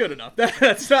like not good enough.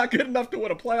 That's not good enough to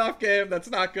win a playoff game. That's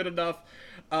not good enough.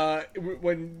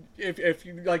 If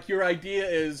you, like, your idea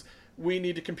is we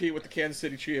need to compete with the Kansas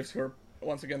City Chiefs, who are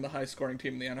once again the highest scoring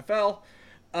team in the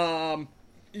NFL.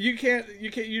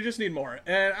 You just need more.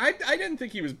 And I didn't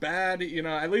think he was bad. You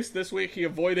know, at least this week he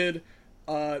avoided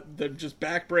the just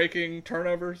back-breaking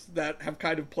turnovers that have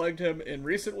kind of plagued him in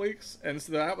recent weeks, and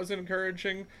so that was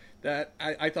encouraging. That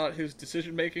I thought his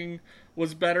decision-making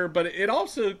was better, but it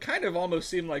also kind of almost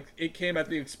seemed like it came at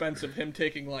the expense of him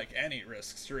taking, like, any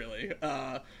risks, really.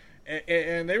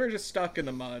 And they were just stuck in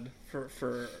the mud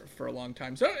for a long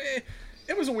time. So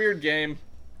it was a weird game,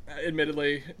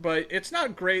 admittedly, but it's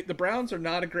not great. The Browns are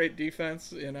not a great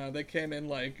defense. You know, they came in,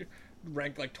 like,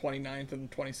 ranked like 29th and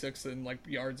 26th in like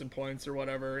yards and points or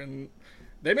whatever, and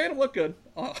they made him look good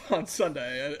on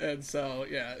Sunday. And so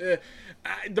yeah,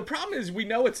 the problem is we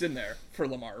know it's in there for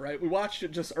Lamar, right? We watched it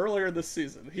just earlier this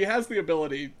season. He has the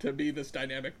ability to be this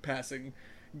dynamic passing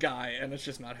guy, and it's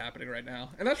just not happening right now,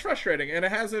 and that's frustrating. And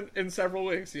it hasn't in several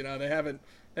weeks. You know, they haven't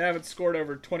scored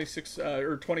over 26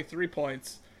 or 23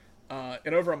 points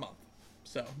in over a month,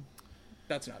 so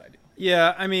that's not ideal.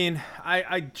 Yeah, I mean,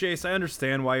 Jace, I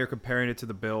understand why you're comparing it to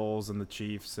the Bills and the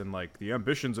Chiefs, and like the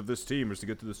ambitions of this team is to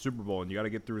get to the Super Bowl, and you got to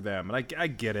get through them. And I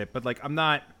get it, but like I'm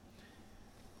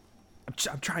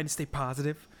trying to stay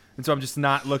positive, and so I'm just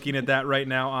not looking at that right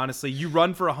now. Honestly, you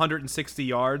run for 160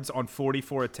 yards on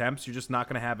 44 attempts, you're just not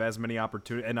going to have as many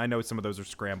opportunities. And I know some of those are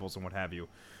scrambles and what have you,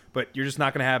 but you're just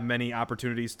not going to have many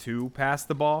opportunities to pass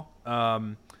the ball.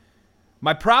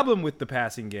 My problem with the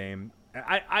passing game,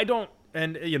 I don't.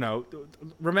 And, you know,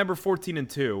 remember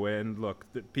 14-2, and look,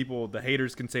 the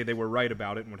haters can say they were right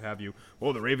about it and what have you.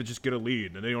 Well, the Ravens just get a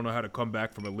lead, and they don't know how to come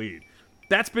back from a lead.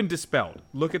 That's been dispelled.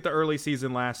 Look at the early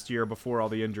season last year before all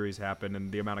the injuries happened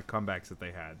and the amount of comebacks that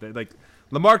they had. Like,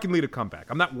 Lamar can lead a comeback.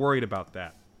 I'm not worried about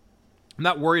that. I'm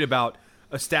not worried about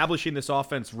establishing this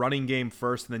offense running game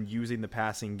first and then using the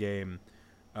passing game,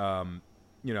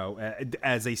 you know,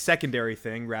 as a secondary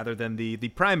thing rather than the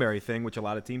primary thing, which a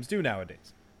lot of teams do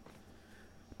nowadays.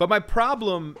 But my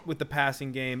problem with the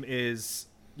passing game is,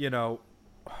 you know,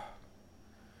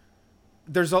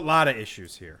 there's a lot of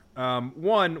issues here.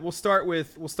 One, we'll start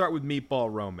with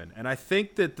Meatball Roman, and I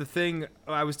think that the thing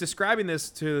I was describing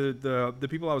this to the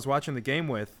people I was watching the game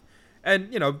with,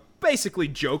 and you know, basically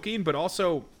joking, but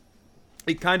also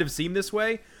it kind of seemed this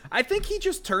way. I think he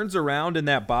just turns around in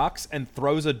that box and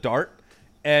throws a dart.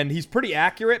 And he's pretty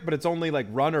accurate, but it's only like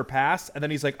run or pass. And then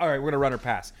he's like, all right, we're going to run or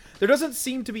pass. There doesn't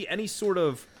seem to be any sort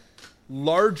of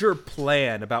larger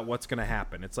plan about what's going to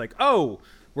happen. It's like, oh,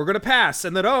 we're going to pass.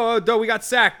 And then, oh, we got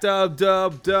sacked.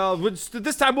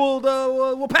 This time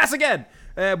we'll pass again.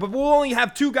 But we'll only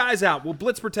have 2 guys out. We'll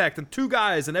blitz protect and 2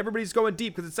 guys. And everybody's going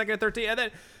deep because it's second and 13.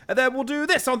 And then we'll do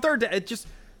this on third down. It just,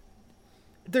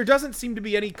 there doesn't seem to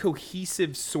be any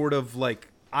cohesive sort of like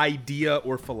idea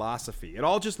or philosophy. It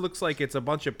all just looks like it's a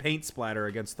bunch of paint splatter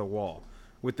against the wall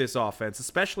with this offense,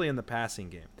 especially in the passing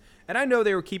game. And I know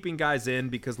they were keeping guys in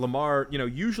because Lamar,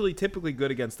 usually typically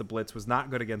good against the blitz, was not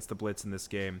good against the blitz in this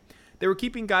game. They were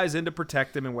keeping guys in to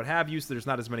protect him and what have you, so there's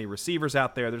not as many receivers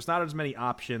out there. There's not as many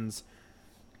options.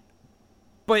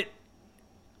 But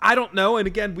I don't know. And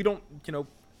again, we don't,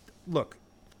 look,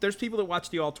 there's people that watch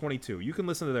the All-22. You can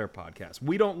listen to their podcast.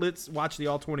 We don't watch the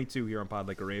All-22 here on Pod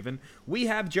Like a Raven. We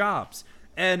have jobs.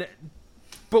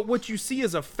 But what you see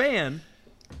as a fan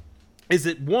is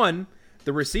that, one,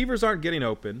 the receivers aren't getting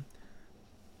open.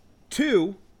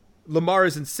 2, Lamar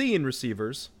isn't seeing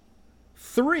receivers.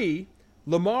 3,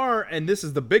 Lamar, and this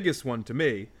is the biggest one to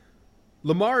me,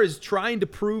 Lamar is trying to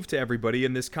prove to everybody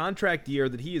in this contract year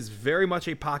that he is very much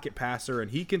a pocket passer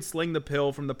and he can sling the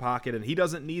pill from the pocket and he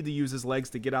doesn't need to use his legs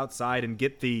to get outside and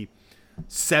get the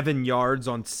 7 yards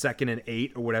on 2nd and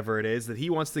 8 or whatever it is, that he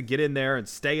wants to get in there and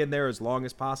stay in there as long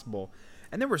as possible.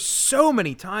 And there were so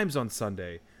many times on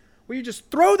Sunday where you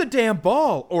just throw the damn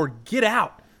ball or get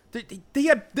out.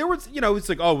 There was, it's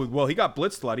like, oh, well, he got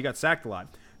blitzed a lot. He got sacked a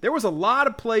lot. There was a lot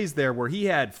of plays there where he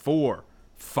had 4,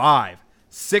 5,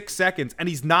 6 seconds, and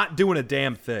he's not doing a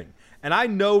damn thing. And I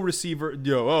know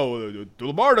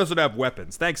Lamar doesn't have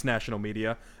weapons. Thanks, national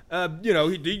media.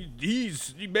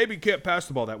 He maybe can't pass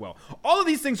the ball that well. All of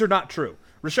these things are not true.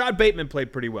 Rashad Bateman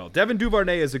played pretty well. Devin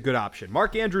Duvernay is a good option.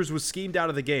 Mark Andrews was schemed out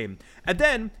of the game. And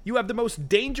then you have the most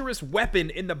dangerous weapon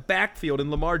in the backfield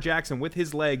in Lamar Jackson with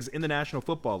his legs in the National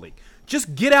Football League.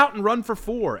 Just get out and run for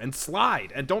 4 and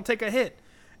slide and don't take a hit.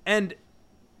 And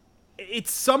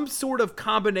it's some sort of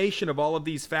combination of all of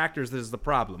these factors that is the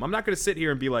problem. I'm not going to sit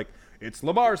here and be like, it's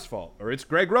Lamar's fault, or it's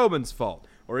Greg Roman's fault,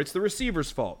 or it's the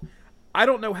receiver's fault. I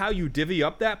don't know how you divvy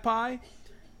up that pie,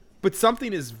 but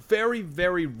something is very,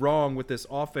 very wrong with this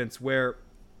offense where,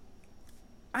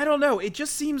 I don't know, it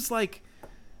just seems like,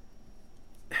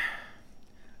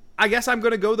 I guess I'm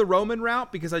going to go the Roman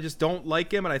route because I just don't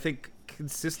like him, and I think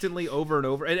consistently over and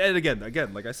over, and again,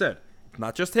 like I said,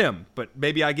 not just him, but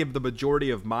maybe I give the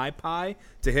majority of my pie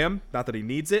to him, not that he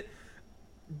needs it,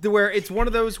 where it's one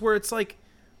of those where it's like,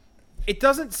 it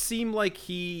doesn't seem like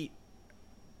he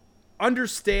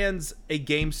understands a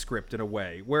game script in a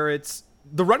way where it's,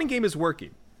 the running game is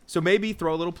working. So maybe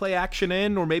throw a little play action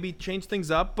in or maybe change things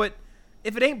up, but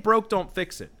if it ain't broke, don't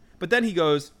fix it. But then he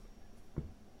goes,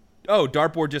 oh,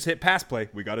 dartboard just hit pass play.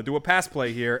 We got to do a pass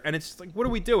play here. And it's just like, what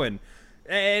are we doing?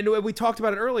 And we talked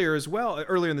about it earlier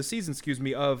in the season,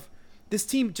 of this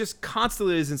team just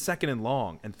constantly is in 2nd and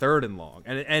long and 3rd and long.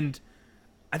 And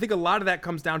I think a lot of that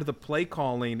comes down to the play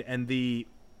calling and the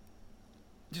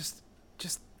just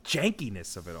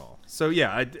jankiness of it all. So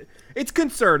yeah, it's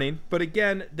concerning, but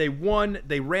again, they won,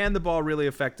 they ran the ball really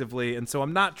effectively, and so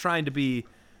I'm not trying to be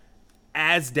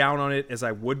as down on it as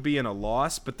I would be in a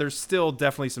loss, but there's still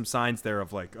definitely some signs there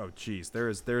of like, oh geez, there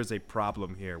is a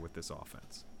problem here with this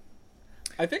offense.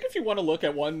 I think if you want to look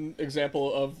at one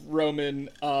example of Roman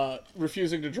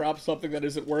refusing to drop something that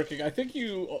isn't working, I think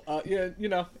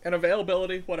and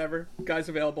availability, whatever, guys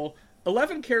available,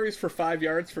 11 carries for 5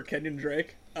 yards for Kenyon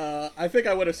Drake. I think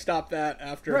I would have stopped that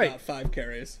after about 5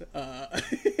 carries.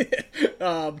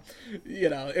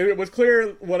 It was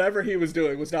clear whatever he was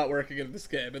doing was not working in this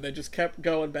game, and they just kept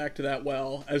going back to that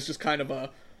as just kind of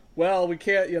we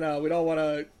can't, we don't want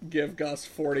to give Gus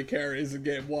 40 carries in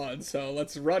game 1, so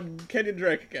let's run Kenyon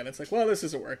Drake again. It's like, well, this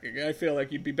isn't working. I feel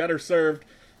like you'd be better served,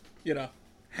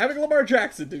 having Lamar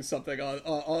Jackson do something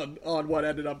on what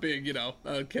ended up being,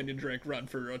 a Kenyon Drake run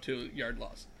for a 2-yard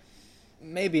loss.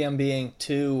 Maybe I'm being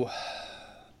too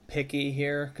picky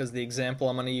here because the example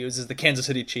I'm going to use is the Kansas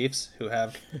City Chiefs, who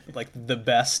have like the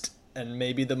best and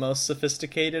maybe the most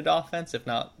sophisticated offense, if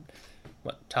not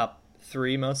top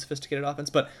 3 most sophisticated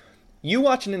offense. But you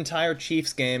watch an entire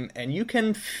Chiefs game and you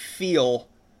can feel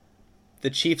the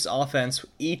Chiefs offense.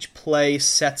 Each play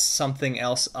sets something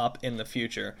else up in the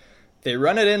future. They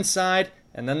run it inside,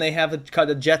 and then they have a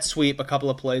jet sweep a couple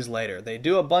of plays later. They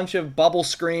do a bunch of bubble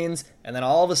screens, and then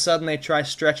all of a sudden they try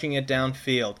stretching it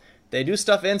downfield. They do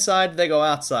stuff inside, they go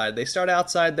outside. They start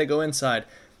outside, they go inside.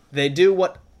 They do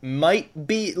what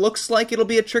looks like it'll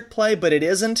be a trick play, but it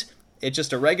isn't. It's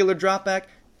just a regular drop back,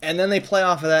 and then they play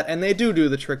off of that, and they do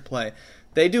the trick play.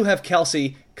 They do have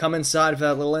Kelsey come inside for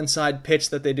that little inside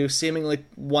pitch that they do seemingly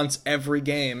once every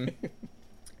game.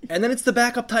 And then it's the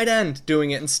backup tight end doing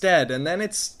it instead. And then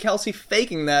it's Kelsey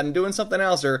faking that and doing something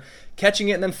else, or catching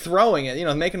it and then throwing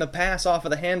it, making a pass off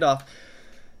of the handoff.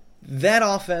 That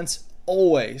offense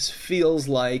always feels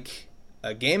like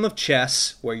a game of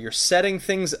chess where you're setting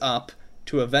things up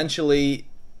to eventually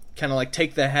kind of like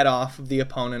take the head off of the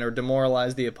opponent or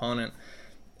demoralize the opponent.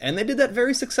 And they did that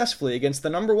very successfully against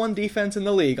the number 1 defense in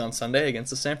the league on Sunday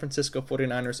against the San Francisco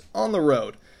 49ers on the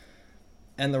road.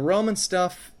 And the Roman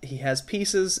stuff, he has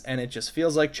pieces, and it just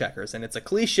feels like checkers. And it's a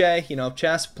cliche,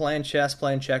 chess, playing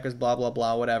checkers, blah, blah,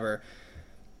 blah, whatever.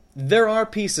 There are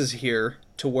pieces here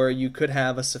to where you could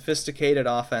have a sophisticated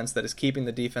offense that is keeping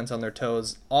the defense on their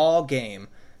toes all game.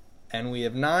 And we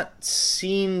have not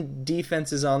seen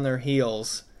defenses on their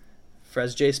heels,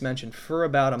 as Jace mentioned, for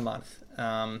about a month.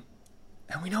 And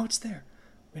we know it's there.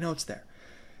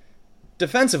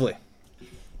 Defensively.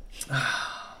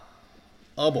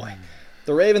 Oh boy.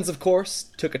 The Ravens, of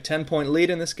course, took a 10-point lead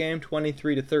in this game,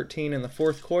 23-13 in the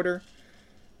fourth quarter.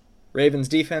 Ravens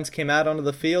defense came out onto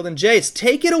the field, and Jace,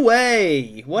 take it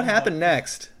away! What happened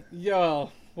next?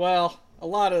 Well, a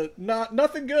lot of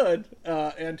nothing good,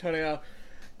 Antonio.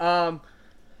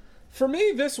 For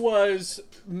me, this was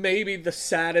maybe the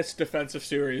saddest defensive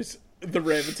series the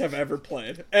Ravens have ever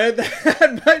played. And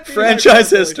that might be franchise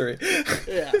history.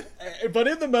 Yeah. But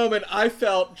in the moment, I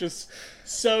felt just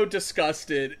so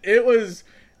disgusted. It was,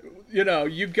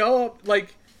 you go up,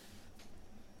 like,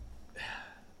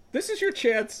 this is your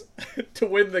chance to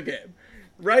win the game,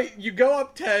 right? You go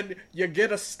up 10, you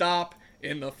get a stop.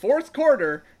 In the fourth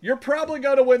quarter, you're probably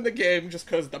going to win the game just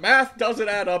because the math doesn't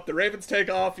add up. The Ravens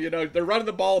take off. They're running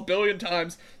the ball a billion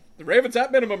times. The Ravens,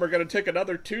 at minimum, are going to take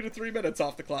another 2 to 3 minutes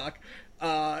off the clock.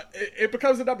 It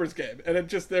becomes a numbers game. And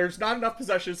there's not enough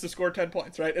possessions to score 10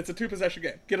 points, right? It's a 2-possession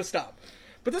game. Get a stop.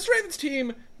 But this Ravens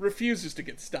team refuses to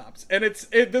get stops. And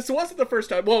this wasn't the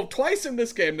first time. Well, twice in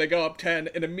this game, they go up 10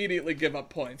 and immediately give up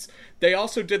points. They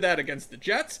also did that against the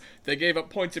Jets. They gave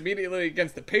up points immediately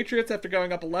against the Patriots after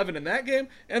going up 11 in that game.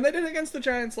 And they did it against the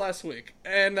Giants last week.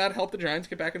 And that helped the Giants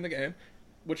get back in the game,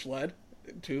 which led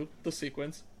to the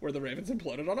sequence where the Ravens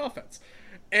imploded on offense.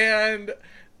 And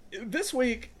this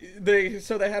week, they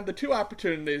have the two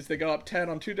opportunities. They go up 10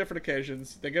 on two different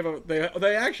occasions.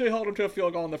 They actually hold them to a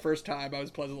field goal on the first time. I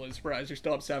was pleasantly surprised. You're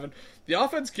still up 7. The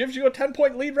offense gives you a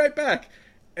 10-point lead right back.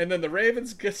 And then the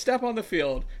Ravens step on the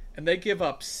field, and they give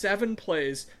up 7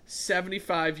 plays,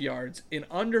 75 yards in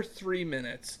under 3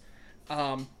 minutes.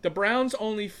 The Browns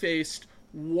only faced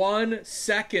 1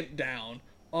 second down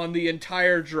on the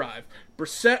entire drive.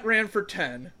 Brissett ran for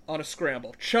 10 on a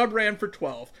scramble. Chubb ran for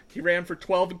 12. He ran for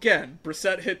 12 again.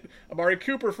 Brissett hit Amari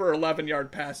Cooper for an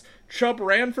 11-yard pass. Chubb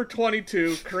ran for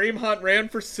 22. Kareem Hunt ran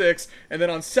for 6. And then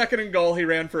on second and goal, he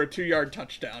ran for a 2-yard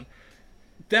touchdown.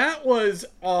 That was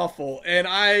awful. And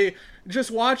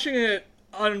just watching it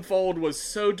unfold was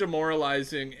so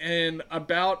demoralizing. And I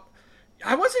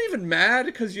wasn't even mad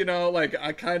because,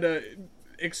 I kind of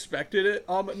expected it.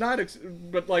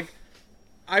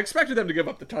 I expected them to give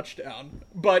up the touchdown,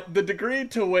 but the degree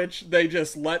to which they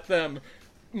just let them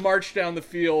march down the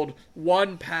field,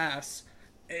 one pass,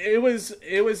 it was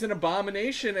an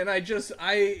abomination. And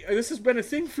this has been a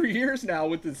thing for years now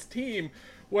with this team,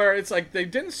 where it's like they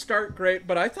didn't start great,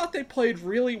 but I thought they played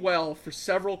really well for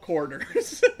several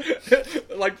quarters,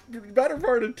 like better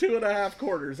part of 2.5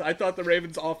 quarters. I thought the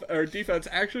Ravens defense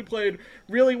actually played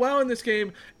really well in this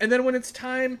game, and then when it's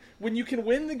time, when you can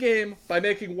win the game by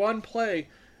making one play,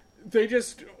 they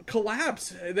just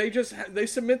collapse. They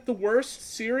submit the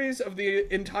worst series of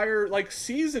the entire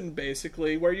season,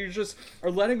 basically, where you just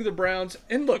are letting the Browns.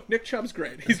 And look, Nick Chubb's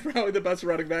great. He's probably the best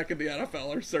running back in the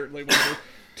NFL, or certainly one of the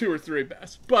 2 or 3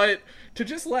 best. But to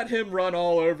just let him run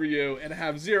all over you and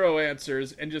have 0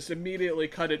 answers and just immediately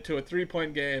cut it to a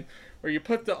 3-point game where you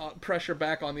put the pressure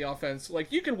back on the offense,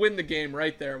 you can win the game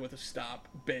right there with a stop,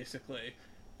 basically.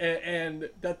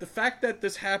 And that the fact that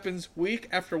this happens week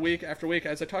after week after week,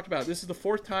 as I talked about, this is the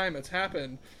 4th time it's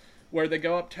happened where they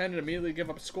go up 10 and immediately give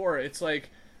up a score. It's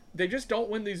like they just don't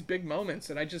win these big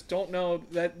moments, and I just don't know.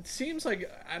 That seems like,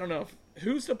 I don't know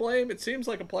who's to blame. It seems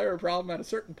like a player problem at a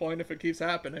certain point if it keeps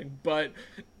happening, but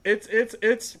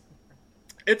it's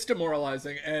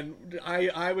demoralizing, and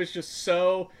I was just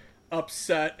so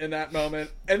upset in that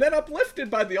moment, and then uplifted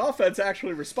by the offense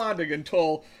actually responding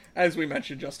until, as we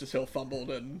mentioned, Justice Hill fumbled,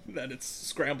 and then it's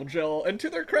scramble Jill. And to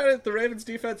their credit, the Ravens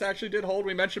defense actually did hold.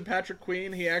 We mentioned Patrick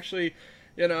Queen. He actually,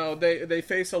 they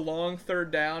face a long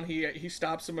 3rd down. He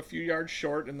stops them a few yards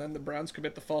short, and then the Browns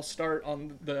commit the false start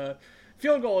on the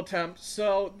field goal attempt.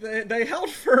 So they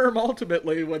held firm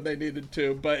ultimately when they needed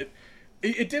to, but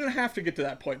it didn't have to get to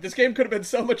that point. This game could have been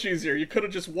so much easier. You could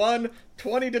have just won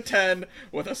 20-10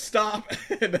 with a stop,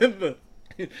 and then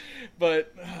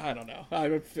but I don't know.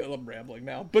 I feel I'm rambling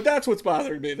now. But that's what's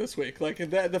bothering me this week.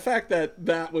 The fact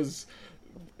that was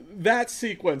that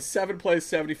sequence, 7 plays,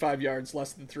 75 yards,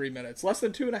 less than 3 minutes, less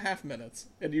than 2.5 minutes,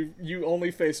 and you only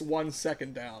face 1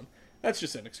 second down. That's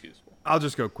just inexcusable. I'll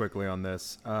just go quickly on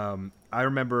this. I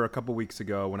remember a couple weeks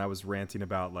ago when I was ranting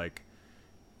about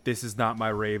this is not my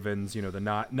Ravens,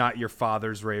 the not your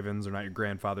father's Ravens or not your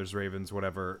grandfather's Ravens,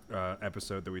 whatever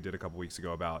episode that we did a couple weeks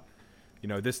ago about,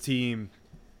 this team,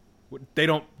 they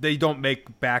don't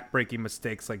make back-breaking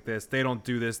mistakes like this. They don't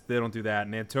do this. They don't do that.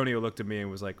 And Antonio looked at me and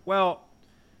was like, well,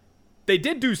 they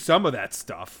did do some of that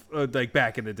stuff like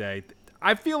back in the day.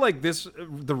 I feel like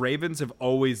the Ravens have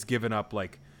always given up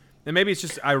and maybe it's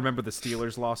just I remember the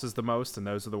Steelers losses the most, and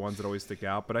those are the ones that always stick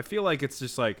out. But I feel like it's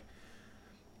just like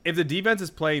if the defense is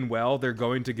playing well, they're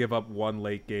going to give up one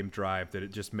late game drive that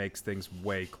it just makes things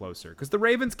way closer. Because the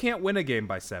Ravens can't win a game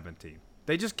by 17.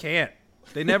 They just can't.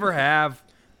 They never have.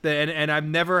 And I've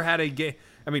never had a game.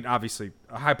 I mean, obviously,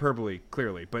 hyperbole,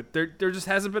 clearly. But there just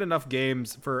hasn't been enough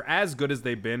games for as good as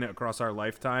they've been across our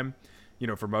lifetime,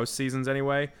 for most seasons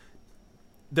anyway.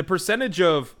 The percentage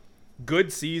of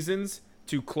good seasons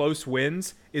to close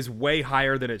wins is way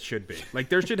higher than it should be. Like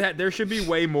there should be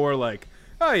way more like,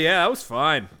 oh yeah, that was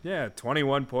fine. Yeah,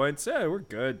 21 points. Yeah, we're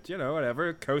good.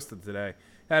 Whatever. Coasted today.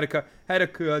 Had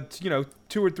a 2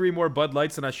 or 3 more Bud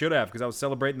Lights than I should have because I was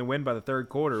celebrating the win by the third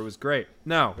quarter. It was great.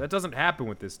 No, that doesn't happen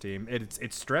with this team.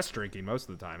 It's stress drinking most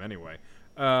of the time anyway.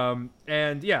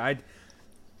 And yeah,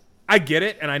 I get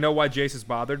it, and I know why Jace is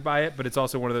bothered by it, but it's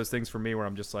also one of those things for me where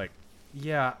I'm just like,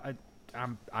 yeah,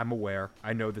 I'm aware.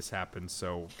 I know this happens,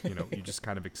 so you just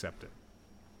kind of accept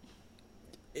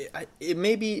it. It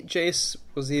maybe Jace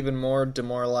was even more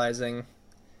demoralizing.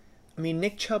 I mean,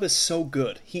 Nick Chubb is so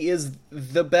good. He is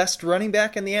the best running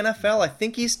back in the NFL. I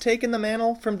think he's taken the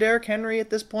mantle from Derrick Henry at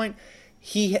this point.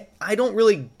 I don't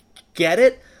really get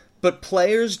it, but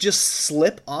players just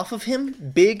slip off of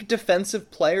him. Big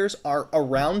defensive players are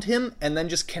around him and then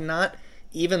just cannot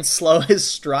even slow his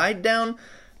stride down.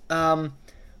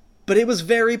 But it was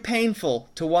very painful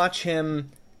to watch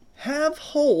him have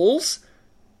holes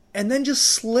and then just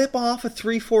slip off of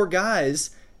 3-4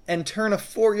 guys and turn a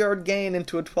 4-yard gain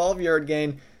into a 12-yard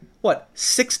gain. What,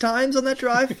 6 times on that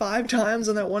drive? 5 times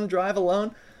on that one drive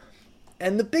alone?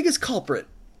 And the biggest culprit,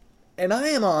 and I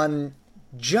am on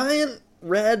giant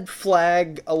red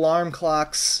flag alarm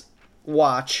clocks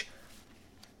watch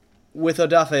with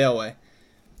Odafe Oweh.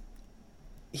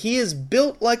 He is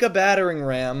built like a battering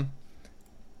ram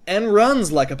and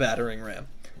runs like a battering ram.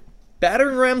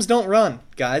 Battering rams don't run,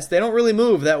 guys. They don't really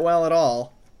move that well at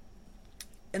all.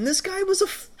 And this guy was a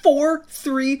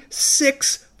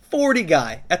 4.36 40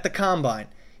 guy at the combine.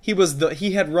 He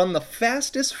had run the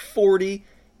fastest 40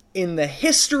 in the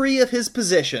history of his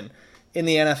position in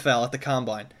the NFL at the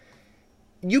combine.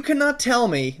 You cannot tell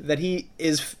me that he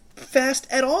is fast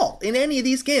at all in any of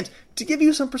these games. To give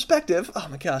you some perspective, oh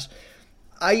my gosh,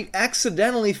 I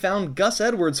accidentally found Gus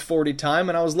Edwards' 40 time,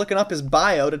 and I was looking up his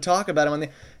bio to talk about him.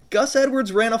 And Gus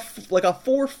Edwards ran a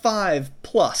 4.5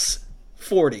 plus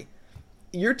 40.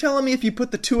 You're telling me if you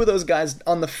put the two of those guys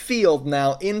on the field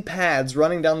now in pads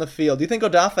running down the field, do you think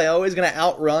Odafe Oweh is going to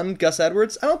outrun Gus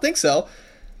Edwards? I don't think so.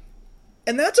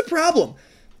 And that's a problem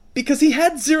because he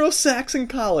had 0 sacks in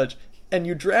college, and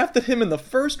you drafted him in the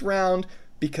first round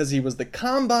because he was the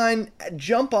combine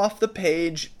jump off the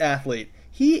page athlete.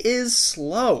 He is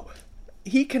slow.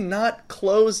 He cannot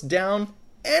close down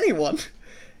anyone.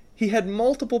 He had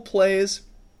multiple plays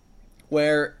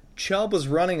where Chubb was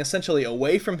running essentially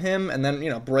away from him and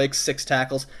then, breaks 6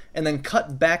 tackles and then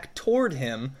cut back toward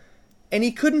him, and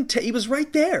he couldn't, he was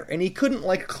right there and he couldn't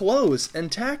close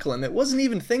and tackle him. It wasn't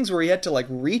even things where he had to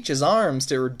reach his arms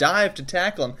to or dive to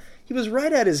tackle him. He was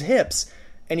right at his hips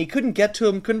and he couldn't get to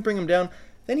him, couldn't bring him down.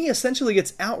 Then he essentially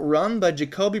gets outrun by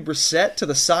Jacoby Brissett to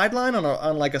the sideline on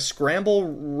a scramble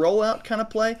rollout kind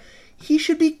of play. He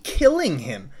should be killing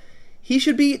him. He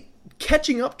should be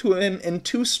catching up to him in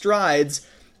 2 strides,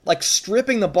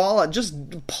 stripping the ball out,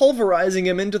 just pulverizing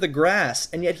him into the grass,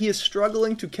 and yet he is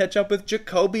struggling to catch up with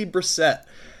Jacoby Brissett.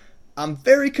 I'm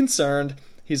very concerned.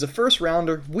 He's a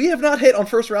first-rounder. We have not hit on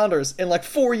first-rounders in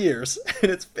 4 years,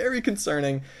 and it's very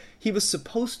concerning. He was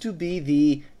supposed to be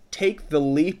the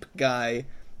take-the-leap guy,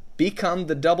 become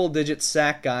the double-digit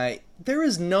sack guy. There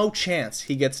is no chance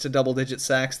he gets to double-digit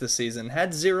sacks this season.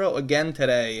 Had 0 again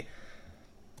today.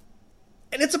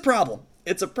 And it's a problem.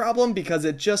 It's a problem because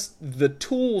the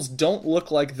tools don't look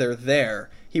like they're there.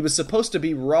 He was supposed to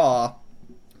be raw,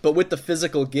 but with the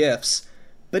physical gifts.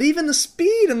 But even the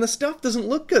speed and the stuff doesn't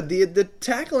look good. The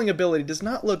tackling ability does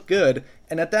not look good.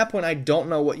 And at that point, I don't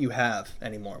know what you have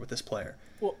anymore with this player.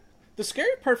 Well, the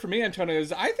scary part for me, Antonio,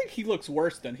 is I think he looks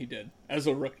worse than he did as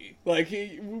a rookie.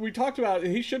 We talked about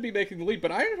he should be making the leap,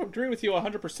 but I agree with you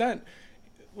 100%.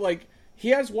 he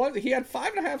had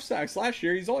 5.5 sacks last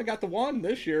year. He's only got the one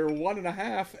this year,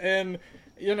 1.5, and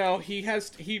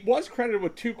he was credited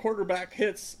with 2 quarterback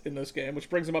hits in this game, which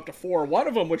brings him up to 4. One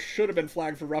of them, which should have been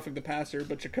flagged for roughing the passer,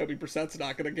 but Jacoby Brissett's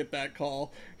not going to get that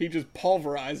call. He just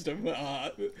pulverized him.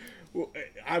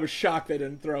 I was shocked they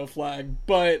didn't throw a flag,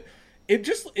 but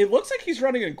it looks like he's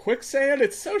running in quicksand.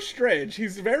 It's so strange.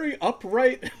 He's very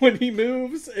upright when he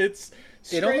moves. It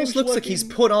almost looks like he's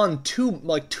put on too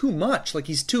much. Like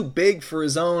he's too big for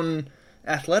his own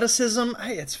athleticism.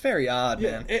 It's very odd,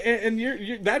 man.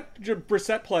 And that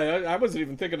Brissett play, I wasn't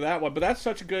even thinking of that one, but that's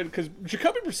such a good, because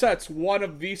Jacoby Brissett's one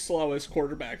of the slowest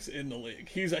quarterbacks in the league.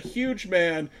 He's a huge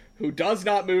man who does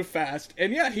not move fast,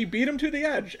 and he beat him to the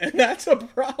edge, and that's a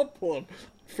problem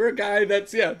for a guy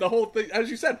that's, the whole thing, as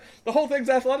you said, the whole thing's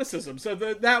athleticism. So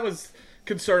that was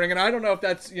concerning, and I don't know if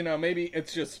that's, maybe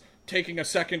it's just taking a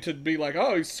second to be like,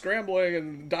 oh, he's scrambling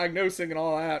and diagnosing and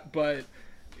all that, but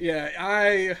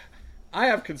I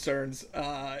have concerns.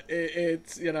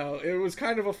 It was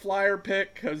kind of a flyer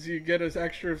pick because you get his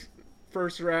extra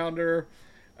first rounder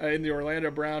in the Orlando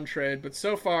Brown trade, but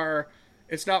so far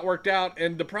it's not worked out.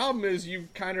 And the problem is you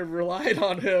kind of relied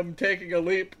on him taking a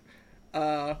leap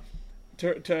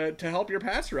to help your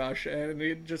pass rush, and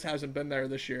it just hasn't been there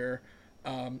this year.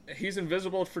 He's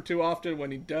invisible for too often.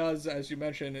 When he does, as you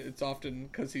mentioned, it's often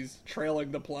because he's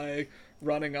trailing the play,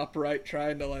 running upright,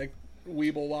 trying to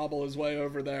weeble wobble his way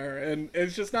over there, and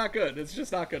it's just not good. It's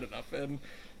just not good enough. And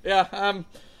I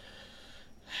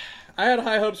had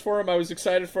high hopes for him. I was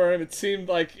excited for him. It seemed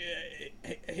like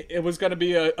it was going to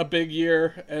be a big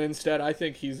year, and instead I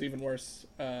think he's even worse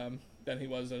than he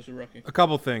was as a rookie. A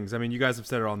couple things. I mean, you guys have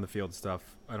said it on the field stuff.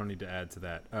 I don't need to add to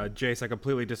that. Jace, I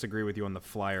completely disagree with you on the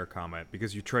flyer comment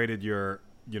because you traded your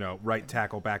right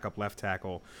tackle, backup left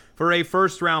tackle for a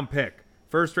first-round pick.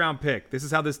 First-round pick. This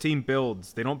is how this team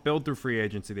builds. They don't build through free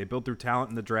agency. They build through talent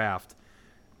in the draft.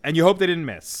 And you hope they didn't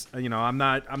miss. I'm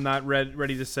not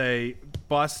ready to say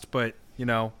bust, but,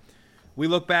 we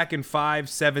look back in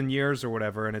 5-7 years or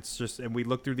whatever, and we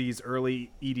look through these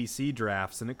early EDC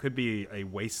drafts, and it could be a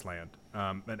wasteland,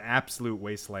 an absolute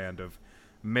wasteland of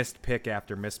missed pick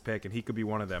after missed pick, and he could be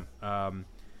one of them.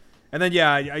 And then,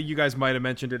 you guys might have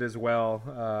mentioned it as well.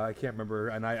 I can't remember,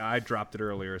 and I dropped it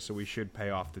earlier, so we should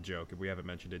pay off the joke if we haven't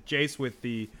mentioned it. Jace with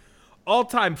the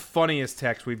all-time funniest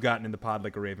text we've gotten in the Pod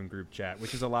Like a Raven group chat,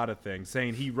 which is a lot of things,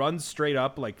 saying he runs straight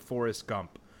up like Forrest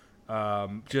Gump.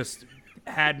 Just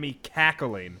had me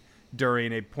cackling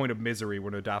during a point of misery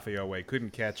when Odafe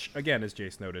couldn't catch, again, as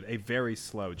Jace noted, a very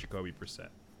slow Jacoby Brissett.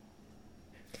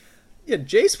 Yeah,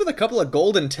 Jace with a couple of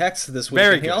golden texts this week.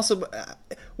 Very good. He good. also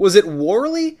was it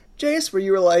Worley, Jace, where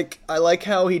you were like, I like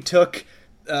how he took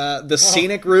the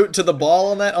scenic route to the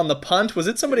ball on the punt. Was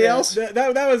it somebody else? That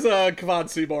was Kevon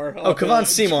Seymour. Oh, Kevon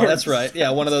Seymour. That's right.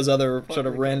 Yeah, one of those other sort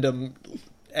of random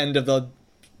end of the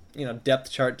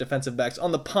depth chart defensive backs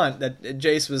on the punt that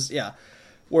Jace was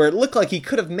where it looked like he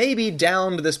could have maybe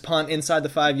downed this punt inside the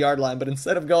 5-yard line, but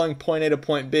instead of going point A to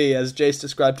point B, as Jace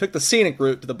described, took the scenic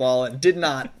route to the ball and did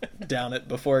not down it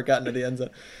before it got into the end zone.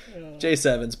 Jace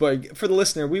Evans. But for the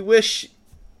listener, we wish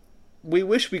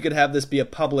we could have this be a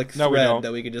public thread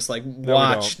that we could just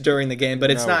watch during the game, but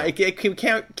it's not. It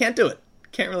can't do it.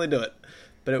 Can't really do it.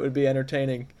 But it would be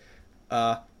entertaining.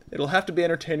 It'll have to be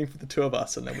entertaining for the two of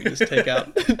us, and then we just take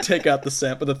out the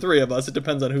sample. The three of us. It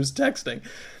depends on who's texting.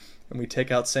 And we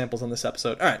take out samples on this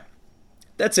episode. All right.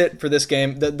 That's it for this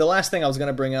game. The last thing I was going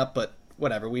to bring up, but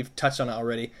whatever. We've touched on it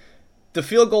already. The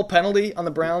field goal penalty on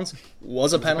the Browns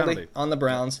was a penalty on the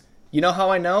Browns. You know how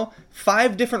I know?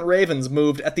 5 different Ravens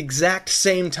moved at the exact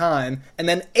same time, and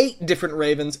then 8 different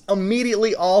Ravens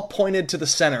immediately all pointed to the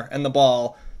center and the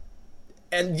ball.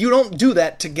 And you don't do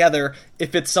that together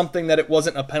if it's something that it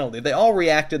wasn't a penalty. They all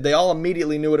reacted. They all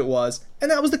immediately knew what it was,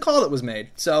 and that was the call that was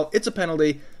made. So it's a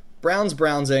penalty.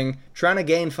 Brownsing, trying to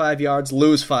gain 5 yards,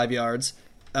 lose 5 yards,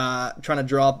 trying to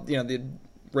draw the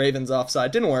Ravens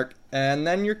offside. Didn't work. And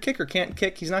then your kicker can't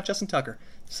kick. He's not Justin Tucker.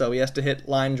 So he has to hit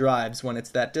line drives when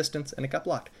it's that distance, and it got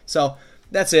blocked. So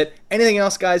that's it. Anything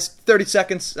else, guys? 30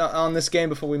 seconds on this game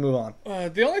before we move on.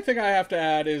 The only thing I have to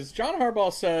add is John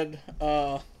Harbaugh said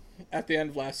at the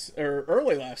end of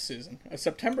early last season, a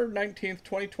September 19th,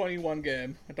 2021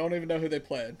 game. I don't even know who they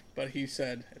played, but he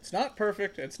said, "It's not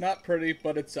perfect, it's not pretty,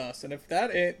 but it's us." And if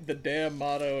that ain't the damn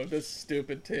motto of this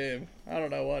stupid team, I don't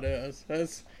know what is.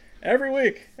 That's every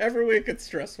week it's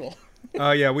stressful.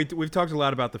 We've talked a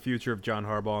lot about the future of John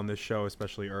Harbaugh on this show,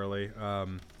 especially early.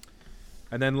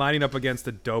 And then lining up against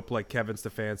a dope like Kevin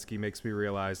Stefanski makes me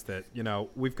realize that,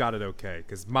 we've got it okay.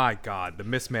 Because, my God, the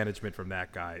mismanagement from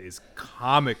that guy is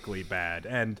comically bad.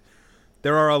 And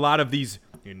there are a lot of these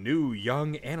new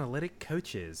young analytic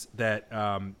coaches that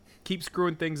keep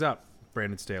screwing things up.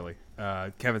 Brandon Staley,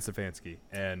 Kevin Stefanski,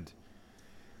 and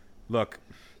look,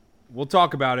 we'll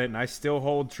talk about it. And I still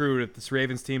hold true that this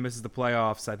Ravens team misses the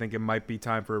playoffs. I think it might be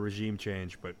time for a regime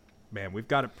change, but man, we've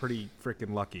got it pretty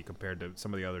freaking lucky compared to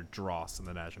some of the other dross in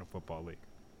the National Football League.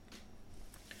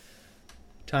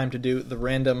 Time to do the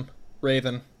random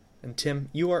Raven. And Tim,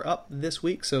 you are up this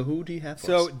week, so who do you have for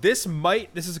So us? this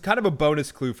is kind of a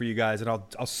bonus clue for you guys, and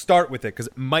I'll start with it because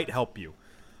it might help you.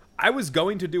 I was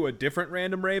going to do a different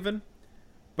random Raven,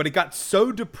 but it got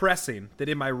so depressing that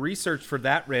in my research for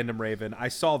that random Raven, I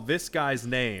saw this guy's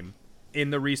name in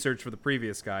the research for the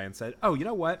previous guy and said, oh, you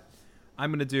know what?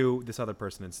 I'm going to do this other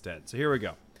person instead. So here we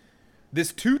go.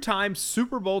 This 2-time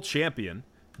Super Bowl champion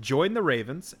joined the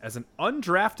Ravens as an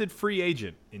undrafted free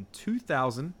agent in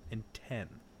 2010.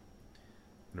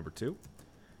 Number 2.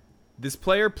 This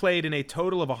player played in a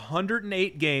total of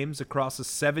 108 games across a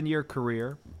 7-year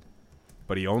career,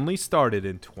 but he only started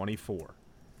in 24.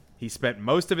 He spent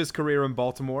most of his career in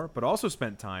Baltimore, but also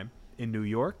spent time in New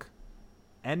York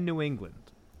and New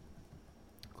England.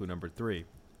 Clue number 3.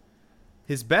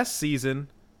 His best season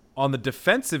on the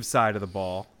defensive side of the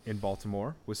ball in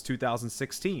Baltimore was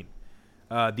 2016.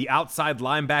 The outside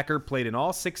linebacker played in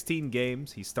all 16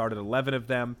 games. He started 11 of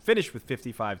them, finished with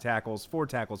 55 tackles, 4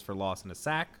 tackles for loss and a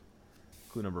sack.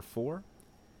 Clue number 4.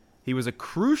 He was a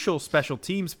crucial special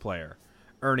teams player,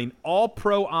 earning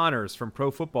all-pro honors from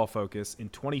Pro Football Focus in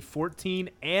 2014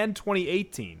 and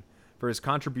 2018 for his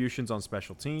contributions on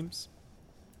special teams.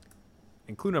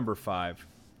 And clue number 5.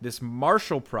 This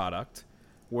Marshall product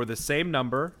wore the same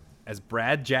number as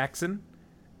Brad Jackson,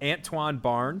 Antoine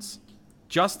Barnes,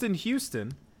 Justin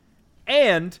Houston,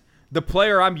 and the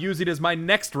player I'm using as my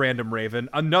next random Raven,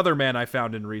 another man I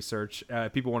found in research.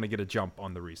 People want to get a jump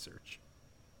on the research.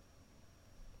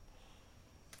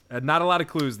 Not a lot of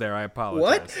clues there. I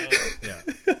apologize.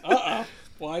 What? Yeah.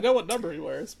 Well, I know what number he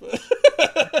wears, but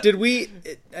Did we,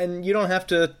 and you don't have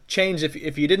to change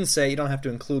if you didn't say, you don't have to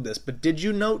include this, but did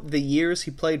you note the years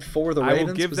he played for the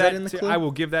Ravens? Was that in the clue? I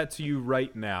will give that to you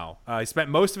right now. He spent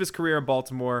most of his career in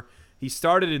Baltimore. He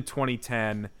started in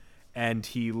 2010, and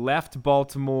he left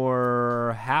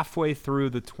Baltimore halfway through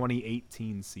the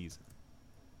 2018 season.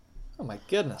 Oh my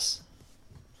goodness.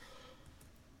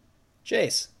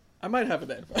 Jace. I might have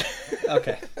an advice.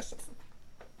 Okay.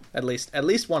 At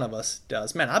least one of us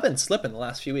does. Man, I've been slipping the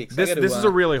last few weeks. This is a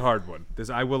really hard one.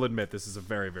 I will admit, this is a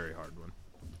very, very hard one.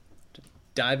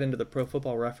 Dive into the Pro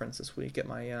Football Reference this week. Get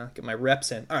my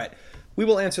reps in. All right, we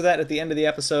will answer that at the end of the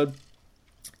episode.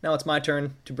 Now it's my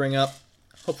turn to bring up,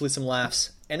 hopefully, some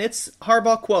laughs, and it's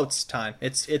Harbaugh quotes time.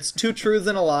 It's 2 truths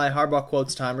and a lie. Harbaugh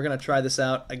quotes time. We're gonna try this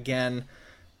out again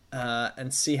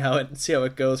and see how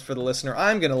it goes for the listener.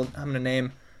 I'm gonna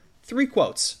name 3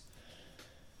 quotes,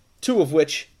 2 of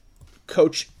which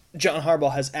Coach John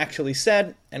Harbaugh has actually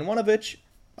said, and one of which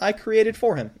I created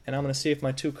for him. And I'm going to see if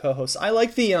my 2 co-hosts. I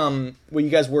like the well, you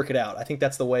guys work it out. I think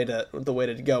that's the way to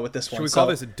go with this one. Should we call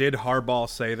this "Did Harbaugh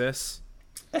say this"?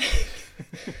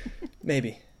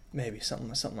 Maybe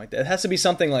something like that. It has to be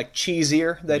something like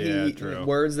cheesier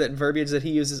verbiage that he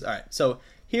uses. All right. So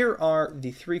here are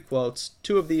the 3 quotes.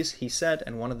 2 of these he said,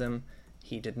 and one of them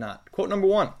he did not. Quote number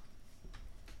 1.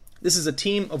 This is a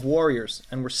team of warriors,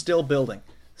 and we're still building.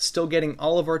 Still getting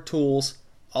all of our tools,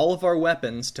 all of our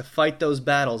weapons to fight those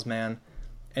battles, man.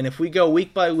 And if we go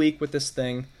week by week with this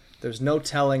thing, there's no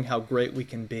telling how great we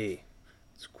can be.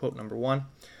 That's quote number 1.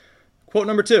 Quote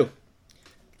number 2.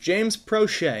 James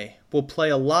Prochet will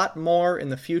play a lot more in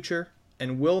the future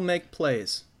and will make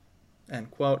plays.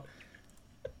 End quote.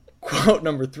 Quote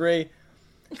number 3.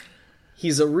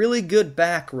 He's a really good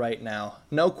back right now,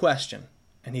 no question.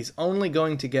 And he's only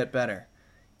going to get better.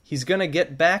 He's going to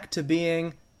get back to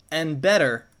being and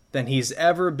better than he's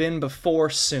ever been before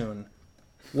soon.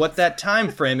 What that time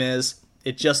frame is,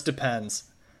 it just depends.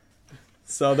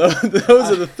 So those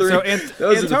are the 3. So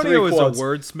those Antonio are the 3 is quotes. a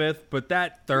wordsmith, but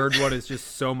that third one is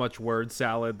just so much word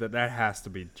salad that has to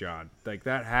be John. Like,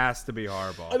 that has to be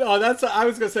Harbaugh. No, I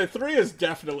was gonna say 3 is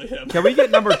definitely him. Can we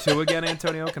get number 2 again,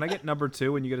 Antonio? Can I get number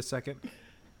 2 when you get a second?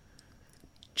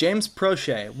 James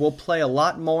Prochet will play a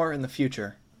lot more in the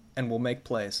future and will make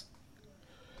plays.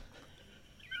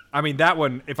 I mean, that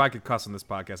one, if I could cuss on this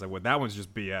podcast, I would. That one's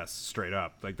just BS, straight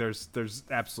up. Like, there's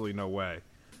absolutely no way.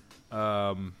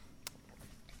 I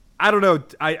don't know.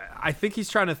 I think he's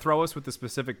trying to throw us with the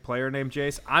specific player named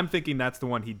Jace. I'm thinking that's the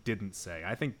one he didn't say.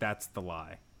 I think that's the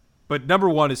lie. But number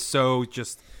 1 is so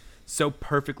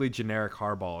perfectly generic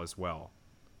Harbaugh as well.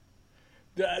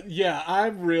 Yeah,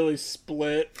 I'm really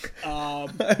split.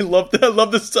 I love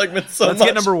this segment so Let's much.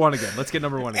 get number one again.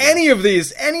 Any of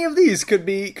these could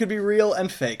be real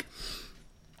and fake.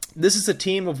 This is a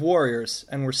team of warriors,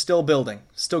 and we're still building,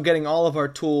 still getting all of our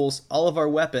tools, all of our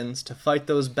weapons to fight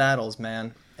those battles,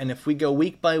 man. And if we go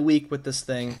week by week with this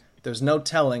thing, there's no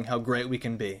telling how great we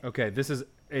can be. Okay, this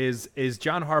is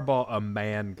John Harbaugh a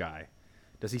man guy?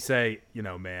 Does he say,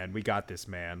 man, we got this,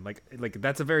 man? Like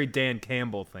that's a very Dan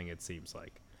Campbell thing. It seems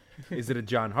like. Is it a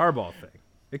John Harbaugh thing?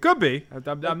 It could be.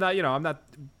 I'm not, I'm not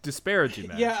disparaging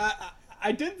that. Yeah,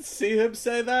 I didn't see him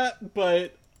say that,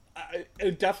 but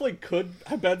it definitely could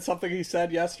have been something he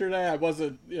said yesterday. I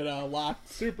wasn't, locked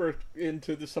super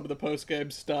into some of the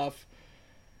post-game stuff.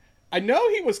 I know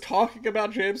he was talking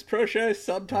about James Prochet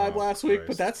sometime last week,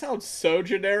 but that sounds so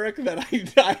generic that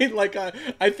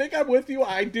I think I'm with you.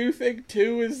 I do think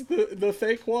 2 is the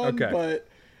fake one, Okay. but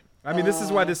I mean, this is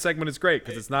why this segment is great,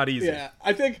 because it's not easy. yeah,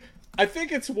 I think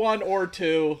it's 1 or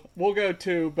 2. We'll go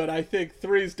 2, but I think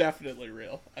 3 is definitely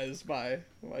real. Is my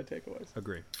takeaways.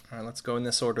 Agree. All right, let's go in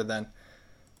this order then.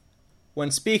 When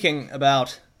speaking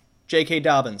about J.K.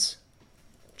 Dobbins,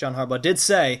 John Harbaugh did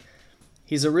say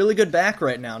he's a really good back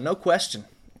right now, no question,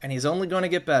 and he's only going to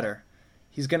get better.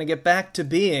 He's going to get back to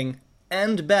being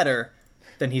and better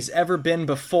than he's ever been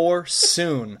before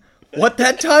soon. What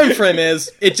that time frame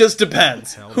is, it just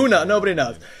depends. Who knows? Nobody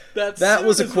knows. That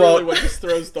was a quote. Really what just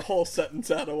throws the whole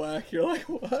sentence out of whack. You're like,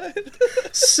 what?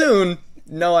 Soon,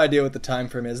 no idea what the time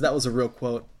frame is. That was a real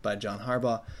quote by John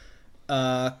Harbaugh.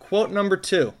 Quote number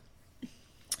 2.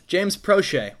 James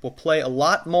Prochet will play a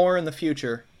lot more in the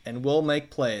future and will make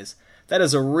plays. That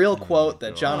is a real quote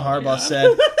that John Harbaugh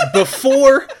said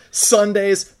before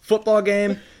Sunday's football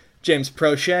game. James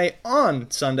Prochet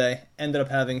on Sunday ended up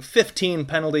having 15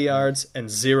 penalty yards and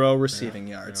 0 receiving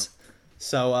yards.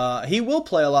 So he will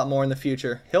play a lot more in the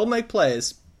future. He'll make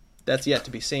plays. That's yet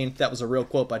to be seen. That was a real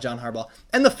quote by John Harbaugh.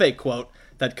 And the fake quote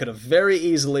that could have very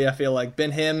easily, I feel like,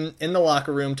 been him in the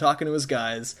locker room talking to his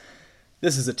guys.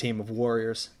 This is a team of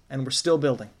warriors, and we're still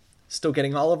building. Still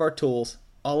getting all of our tools,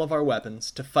 all of our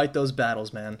weapons to fight those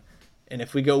battles, man. And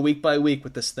if we go week by week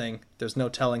with this thing, there's no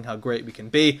telling how great we can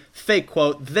be. Fake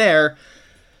quote there.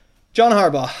 John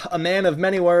Harbaugh, a man of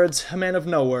many words, a man of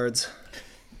no words.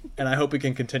 And I hope we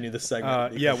can continue this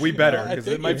segment. Yeah, we better. I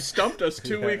think you've stumped us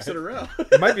 2 weeks in a row.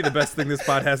 It might be the best thing this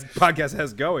podcast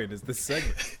has going is this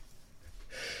segment.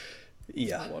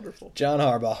 Yeah. Wonderful. John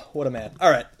Harbaugh, what a man.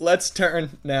 All right, let's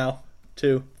turn now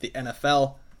to the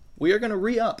NFL. We are going to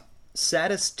re-up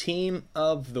saddest team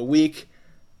of the week.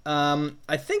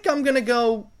 I think I'm going to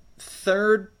go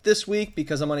third this week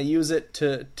because I'm going to use it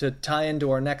to tie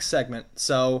into our next segment.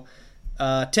 So,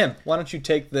 Tim, why don't you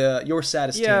take your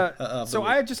saddest team of the so week?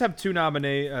 I just have two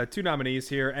nominees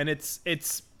here, and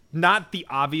it's not the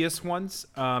obvious ones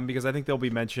because I think they'll be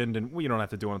mentioned, and we don't have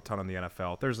to do a ton on the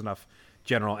NFL. There's enough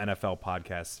general NFL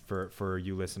podcasts for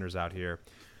you listeners out here.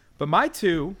 But my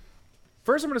two,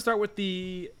 first I'm going to start with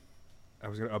I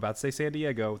was about to say San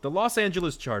Diego, the Los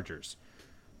Angeles Chargers.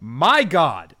 My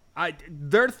God,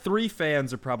 their 3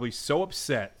 fans are probably so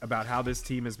upset about how this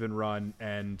team has been run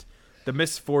and the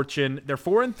misfortune. They're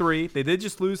 4-3. They did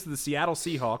just lose to the Seattle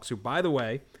Seahawks, who, by the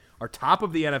way, are top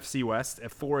of the NFC West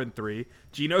at 4-3.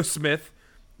 Geno Smith,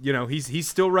 he's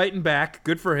still writing back.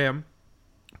 Good for him.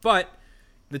 But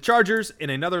the Chargers, in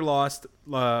another lost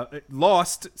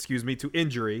to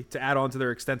injury, to add on to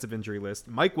their extensive injury list,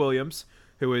 Mike Williams,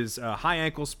 who is a high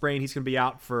ankle sprain. He's going to be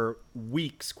out for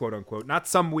weeks, quote unquote. Not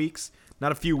some weeks,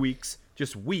 not a few weeks,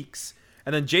 just weeks.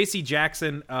 And then J.C.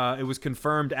 Jackson, it was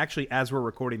confirmed, actually, as we're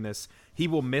recording this, he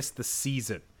will miss the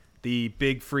season. The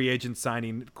big free agent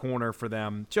signing corner for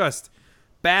them. Just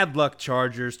bad luck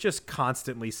Chargers, just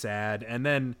constantly sad. And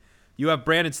then you have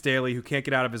Brandon Staley, who can't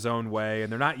get out of his own way,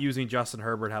 and they're not using Justin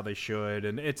Herbert how they should,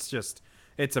 and it's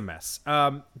a mess.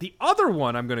 The other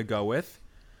one I'm going to go with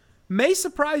may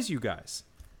surprise you guys.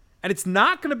 And it's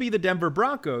not going to be the Denver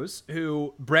Broncos,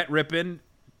 who Brett Rippon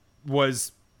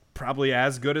was probably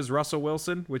as good as Russell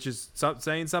Wilson, which is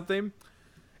saying something.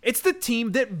 It's the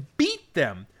team that beat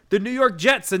them, the New York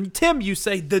Jets. And Tim, you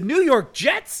say the New York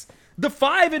Jets? The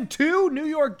 5-2 New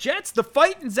York Jets? The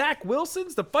fighting Zach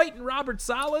Wilsons? The fighting Robert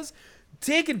Salehs?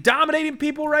 Dominating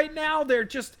people right now? They're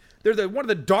one of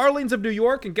the darlings of New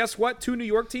York, and guess what? 2 New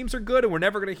York teams are good, and we're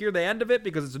never going to hear the end of it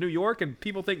because it's New York, and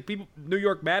people think New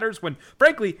York matters when,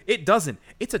 frankly, it doesn't.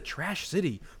 It's a trash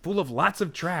city full of lots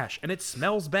of trash, and it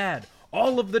smells bad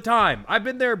all of the time. I've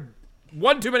been there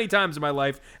one too many times in my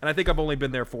life, and I think I've only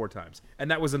been there 4 times,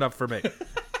 and that was enough for me.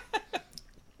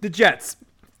 The Jets,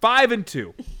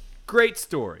 5-2. Great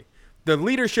story. The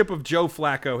leadership of Joe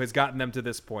Flacco has gotten them to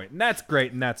this point, and that's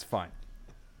great, and that's fine.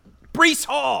 Breece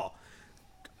Hall,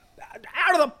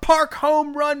 out of the park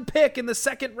home run pick in the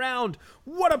second round.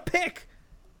 What a pick!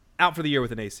 Out for the year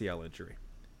with an ACL injury.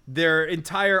 Their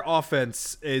entire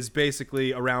offense is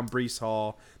basically around Breece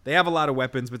Hall. They have a lot of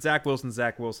weapons, but Zach Wilson.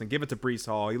 Give it to Breece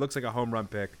Hall. He looks like a home run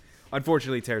pick.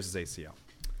 Unfortunately, he tears his ACL.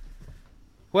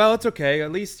 Well, it's okay.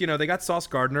 At least, they got Sauce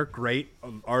Gardner. Great.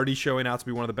 Already showing out to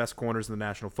be one of the best corners in the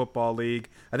National Football League.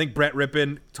 I think Brett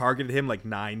Rippon targeted him like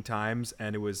 9 times,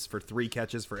 and it was for 3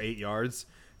 catches for 8 yards.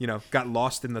 Got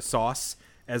lost in the sauce.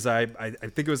 As I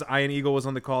think it was Ian Eagle was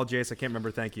on the call. Jace, I can't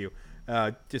remember. Thank you.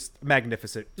 Just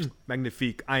magnificent.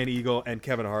 Magnifique. Ian Eagle and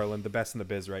Kevin Harlan, the best in the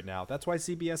biz right now. That's why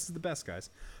CBS is the best, guys.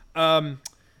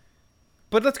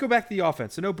 But let's go back to the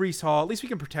offense. So no Breece Hall. At least we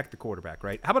can protect the quarterback,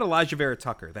 right? How about Elijah Vera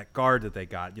Tucker, that guard that they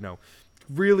got?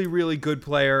 Really, really good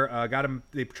player. Got him.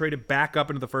 They traded back up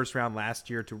into the first round last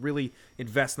year to really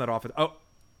invest in that offense.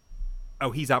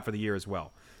 Oh, he's out for the year as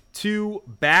well. 2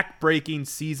 back-breaking,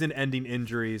 season-ending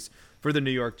injuries for the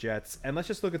New York Jets. And let's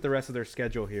just look at the rest of their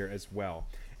schedule here as well.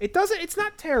 It's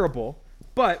not terrible,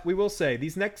 but we will say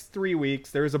these next 3 weeks,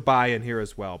 there is a bye in here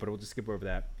as well, but we'll just skip over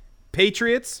that.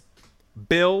 Patriots,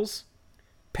 Bills,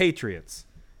 Patriots.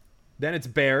 Then it's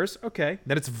Bears, okay.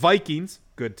 Then it's Vikings,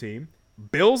 good team.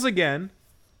 Bills again.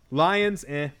 Lions,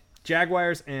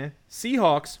 Jaguars,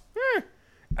 Seahawks,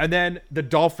 And then the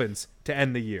Dolphins to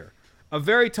end the year. A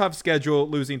very tough schedule,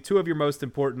 losing 2 of your most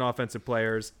important offensive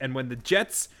players. And when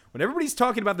everybody's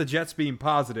talking about the Jets being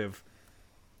positive,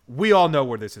 we all know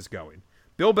where this is going.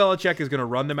 Bill Belichick is going to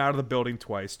run them out of the building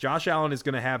twice. Josh Allen is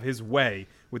going to have his way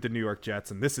with the New York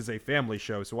Jets. And this is a family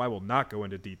show, so I will not go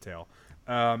into detail.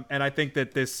 And I think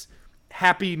that this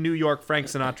happy New York Frank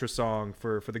Sinatra song,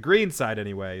 for the green side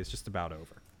anyway, is just about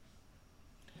over.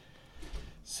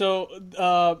 So,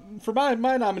 for my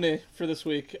nominee for this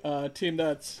week, a team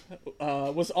that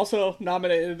was also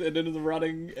nominated and into the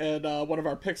running and one of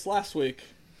our picks last week,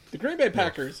 the Green Bay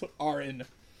Packers are in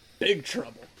big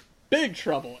trouble. Big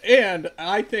trouble. And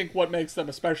I think what makes them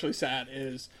especially sad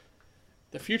is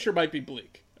the future might be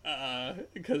bleak.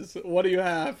 Because what do you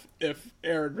have if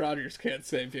Aaron Rodgers can't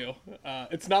save you?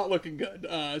 It's not looking good.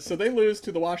 So they lose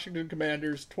to the Washington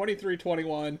Commanders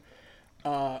 23-21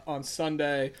 on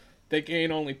Sunday. They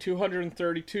gain only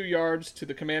 232 yards to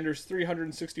the Commanders'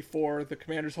 364. The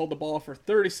Commanders hold the ball for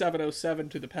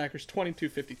 37-07 to the Packers'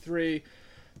 22-53.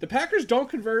 The Packers don't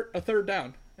convert a third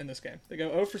down in this game. They go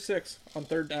 0 for 6 on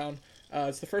third down.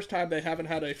 It's the first time they haven't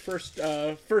had a first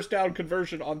down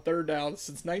conversion on third down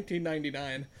since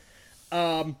 1999.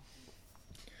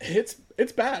 It's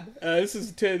bad. This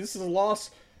is a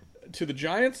loss to the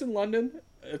Giants in London.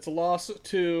 It's a loss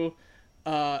to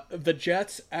the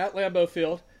Jets at Lambeau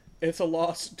Field. It's a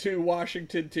loss to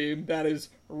Washington team that is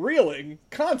reeling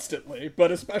constantly,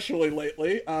 but especially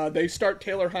lately. They start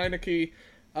Taylor Heineke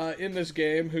in this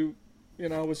game, who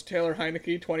was Taylor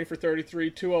Heineke, 20 for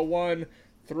 33, 201.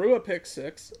 Threw a pick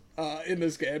 6 in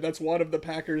this game. That's one of the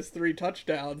Packers' 3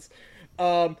 touchdowns.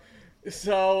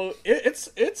 So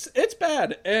it's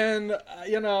bad, and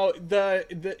the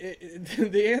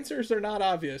answers are not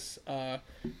obvious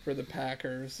for the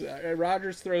Packers.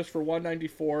 Rodgers throws for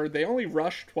 194. They only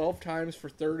rush 12 times for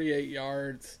 38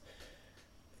 yards.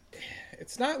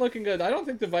 It's not looking good. I don't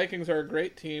think the Vikings are a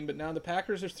great team, but now the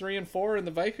Packers are 3-4 and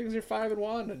the Vikings are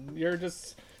 5-1, and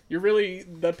you're really,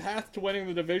 the path to winning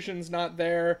the division's not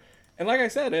there. And like I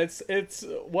said, it's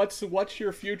what's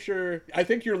your future? I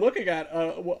think you're looking at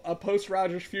a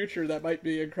post-Rodgers future that might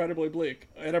be incredibly bleak,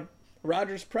 and a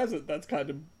Rodgers present that's kind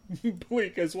of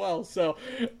bleak as well. So,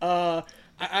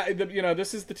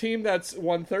 this is the team that's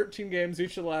won 13 games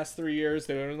each of the last 3 years.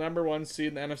 They were the number 1 seed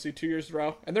in the NFC 2 years in a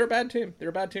row, and they're a bad team. They're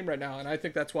a bad team right now, and I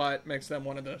think that's why it makes them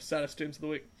one of the saddest teams of the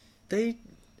week.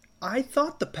 I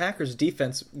thought the Packers'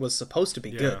 defense was supposed to be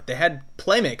good. They had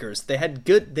playmakers. They had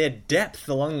depth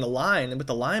along the line with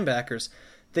the linebackers.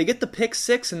 They get the pick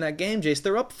 6 in that game, Jace.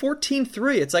 They're up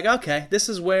 14-3. It's like, okay, this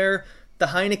is where the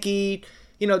Heineke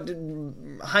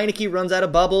runs out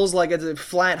of bubbles, like it's a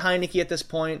flat Heineke at this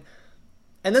point.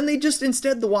 And then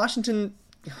the Washington,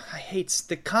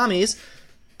 the commies,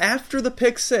 after the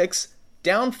pick 6,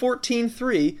 down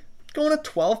 14-3, go on a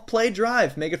 12-play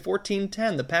drive, make it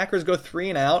 14-10. The Packers go 3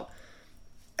 and out,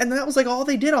 and that was like all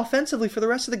they did offensively for the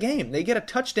rest of the game. They get a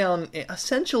touchdown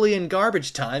essentially in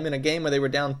garbage time in a game where they were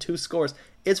down 2 scores.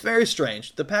 It's very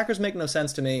strange. The Packers make no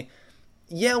sense to me.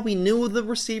 Yeah, we knew the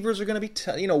receivers were going to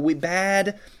be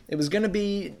bad. It was going to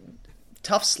be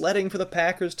tough sledding for the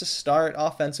Packers to start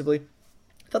offensively.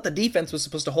 I thought the defense was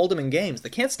supposed to hold them in games. They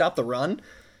can't stop the run.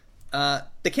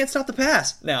 They can't stop the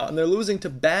pass now, and they're losing to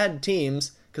bad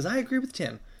teams. Because I agree with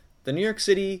Tim. The New York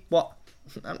City,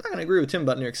 I'm not going to agree with Tim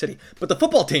about New York City, but the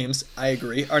football teams, I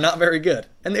agree, are not very good,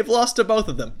 and they've lost to both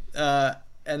of them.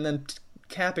 And then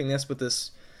capping this with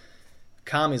this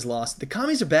Commies loss. The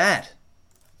Commies are bad.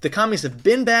 The Commies have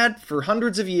been bad for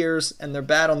hundreds of years, and they're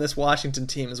bad on this Washington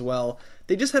team as well.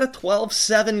 They just had a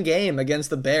 12-7 game against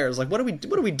the Bears. Like, what are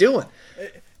we doing?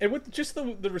 And with just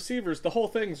the receivers, the whole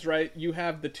thing's right. You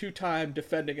have the 2-time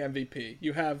defending MVP.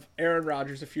 You have Aaron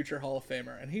Rodgers, a future Hall of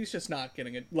Famer, and he's just not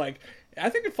getting it. Like, I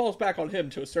think it falls back on him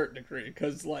to a certain degree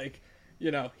because, like,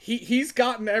 you know, he's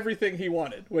gotten everything he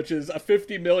wanted, which is a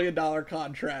 $50 million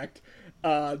contract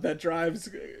that drives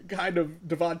kind of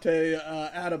Devontae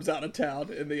Adams out of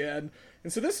town in the end.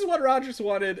 And so this is what Rodgers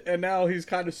wanted, and now he's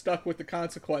kind of stuck with the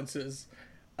consequences.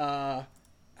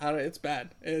 It's bad,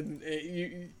 and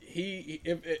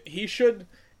he should,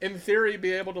 in theory,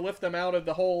 be able to lift them out of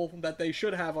the hole that they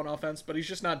should have on offense, but he's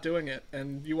just not doing it.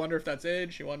 And you wonder if that's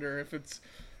age. You wonder if it's,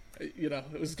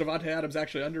 was Devontae Adams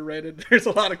actually underrated? There's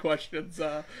a lot of questions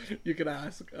you can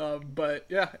ask. But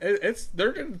yeah,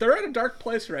 they're in a dark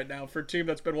place right now for a team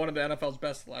that's been one of the NFL's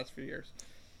best the last few years.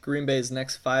 Green Bay's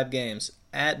next 5 games: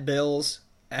 at Bills,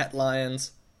 at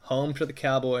Lions, home to the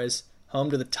Cowboys, home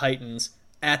to the Titans,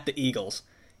 at the Eagles.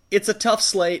 It's a tough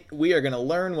slate. We are going to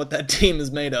learn what that team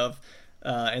is made of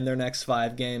in their next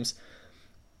 5 games.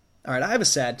 All right, I have a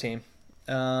sad team.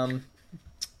 And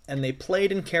they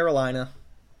played in Carolina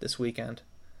this weekend.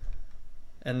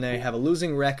 And they have a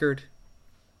losing record.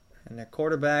 And their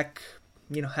quarterback,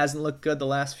 hasn't looked good the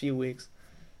last few weeks.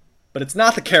 But it's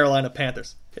not the Carolina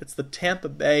Panthers. It's the Tampa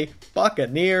Bay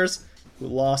Buccaneers, who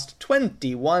lost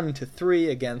 21-3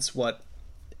 against what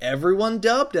everyone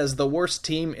dubbed as the worst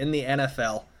team in the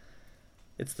NFL.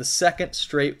 It's the second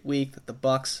straight week that the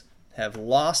Bucs have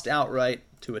lost outright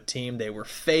to a team they were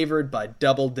favored by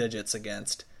double digits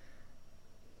against.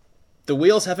 The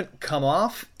wheels haven't come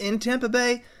off in Tampa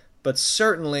Bay, but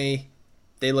certainly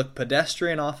they look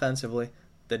pedestrian offensively.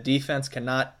 The defense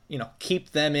cannot,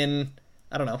 keep them in,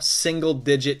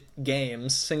 single-digit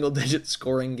games, single-digit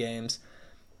scoring games.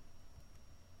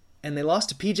 And they lost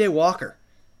to P.J. Walker.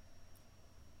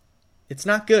 It's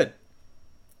not good.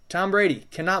 Tom Brady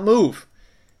cannot move.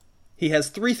 He has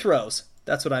 3 throws.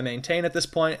 That's what I maintain at this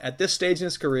point. At this stage in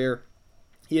his career,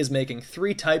 he is making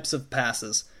 3 types of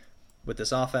passes with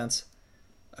this offense.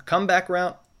 A comeback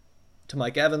route to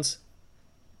Mike Evans,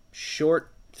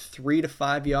 short 3 to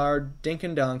 5 yard dink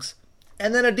and dunks,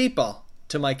 and then a deep ball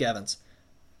to Mike Evans.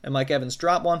 And Mike Evans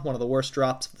dropped one of the worst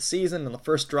drops of the season in the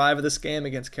first drive of this game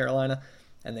against Carolina,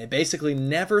 and they basically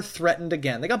never threatened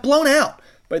again. They got blown out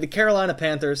by the Carolina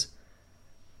Panthers.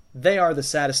 They are the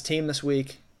saddest team this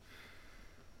week.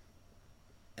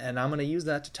 And I'm going to use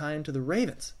that to tie into the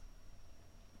Ravens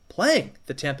playing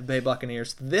the Tampa Bay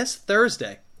Buccaneers this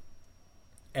Thursday.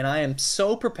 And I am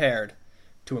so prepared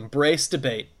to embrace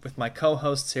debate with my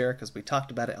co-hosts here because we talked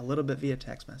about it a little bit via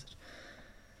text message.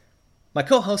 My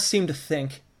co-hosts seem to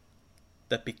think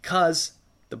that because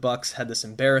the Bucs had this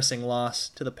embarrassing loss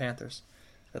to the Panthers,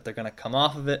 that they're going to come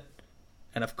off of it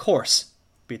and, of course,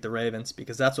 beat the Ravens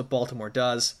because that's what Baltimore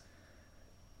does.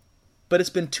 But it's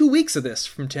been 2 weeks of this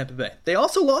from Tampa Bay. They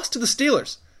also lost to the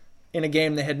Steelers in a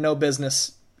game they had no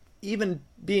business even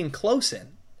being close in,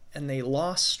 and they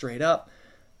lost straight up.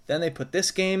 Then they put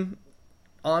this game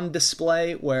on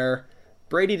display where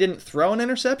Brady didn't throw an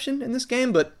interception in this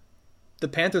game, but the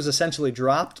Panthers essentially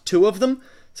dropped 2 of them,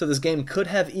 so this game could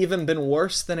have even been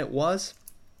worse than it was.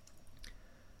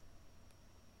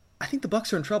 I think the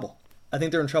Bucs are in trouble. I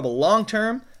think they're in trouble long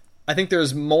term. I think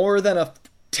there's more than a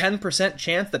 10%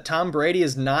 chance that Tom Brady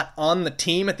is not on the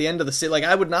team at the end of the season. Like,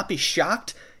 I would not be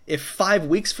shocked if 5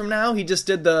 weeks from now he just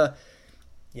did the,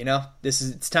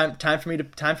 it's time for me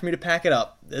to pack it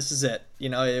up. This is it.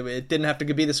 It didn't have to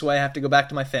be this way. I have to go back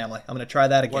to my family. I'm going to try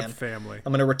that again. What family?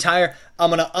 I'm going to retire.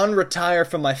 I'm going to unretire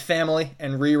from my family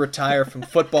and re-retire from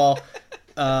football.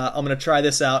 I'm going to try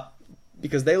this out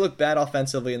because they look bad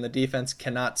offensively and the defense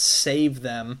cannot save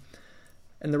them.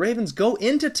 And the Ravens go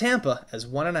into Tampa as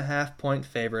 1.5-point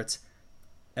favorites.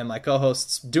 And my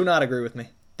co-hosts do not agree with me.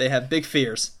 They have big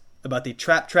fears about the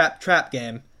trap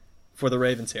game for the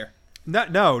Ravens here.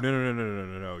 No.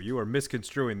 You are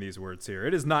misconstruing these words here.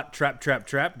 It is not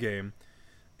trap game.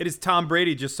 It is Tom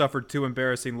Brady just suffered 2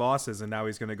 embarrassing losses, and now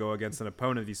he's going to go against an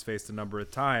opponent he's faced a number of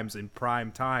times in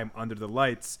prime time under the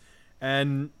lights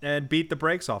and beat the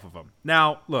brakes off of him.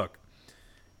 Now, look,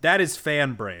 that is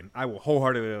fan brain. I will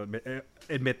wholeheartedly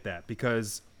admit that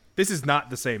because this is not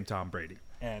the same Tom Brady.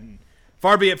 And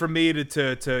far be it from me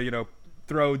to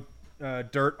throw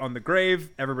dirt on the grave.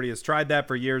 Everybody has tried that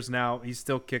for years now. He's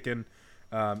still kicking,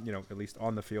 at least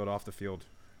on the field, off the field.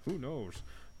 Who knows?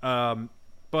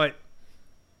 But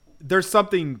there's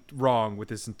something wrong with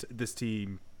this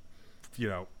team,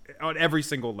 on every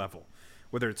single level,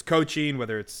 whether it's coaching,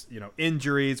 whether it's,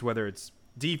 injuries, whether it's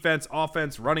defense,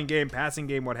 offense, running game, passing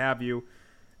game, what have you.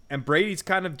 And Brady's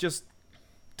kind of just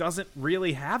doesn't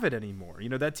really have it anymore.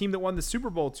 That team that won the Super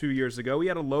Bowl 2 years ago, he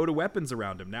had a load of weapons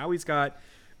around him. Now he's got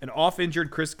an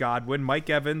off-injured Chris Godwin, Mike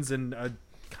Evans, and a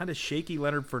kind of shaky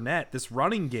Leonard Fournette.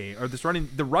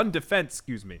 The run defense,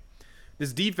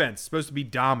 this defense is supposed to be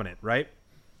dominant, right?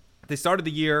 They started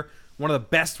the year one of the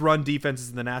best run defenses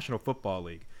in the National Football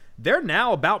League. They're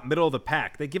now about middle of the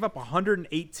pack. They give up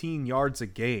 118 yards a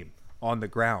game on the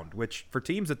ground, which for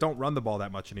teams that don't run the ball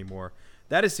that much anymore,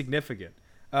 that is significant.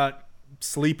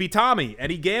 Sleepy Tommy,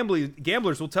 any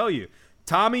gamblers will tell you,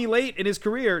 Tommy late in his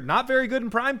career, not very good in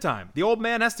prime time. The old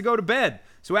man has to go to bed.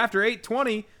 So after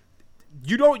 8:20,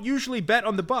 you don't usually bet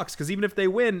on the Bucs because even if they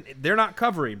win, they're not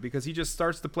covering because he just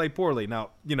starts to play poorly.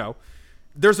 Now,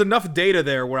 there's enough data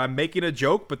there where I'm making a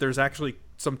joke, but there's actually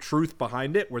some truth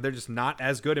behind it where they're just not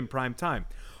as good in prime time.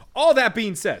 All that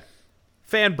being said,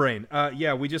 fan brain.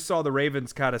 We just saw the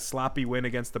Ravens kind of sloppy win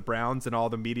against the Browns, and all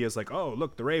the media's like, oh,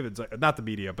 look, the Ravens. Not the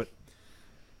media, but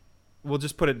we'll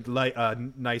just put it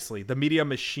nicely. The media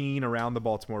machine around the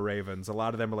Baltimore Ravens, a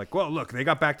lot of them are like, well, look, they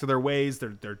got back to their ways.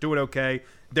 They're doing okay.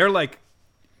 They're like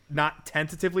not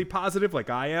tentatively positive like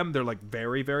I am. They're like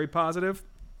very, very positive.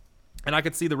 And I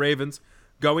could see the Ravens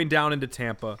going down into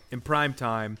Tampa in prime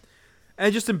time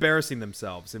and just embarrassing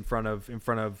themselves in front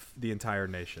of the entire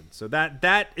nation. So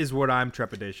that is what I'm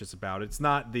trepidatious about. It's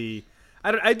not the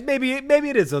maybe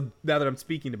it is now that I'm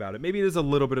speaking about it. Maybe it is a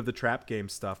little bit of the trap game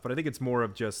stuff, but I think it's more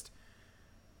of just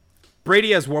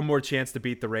Brady has one more chance to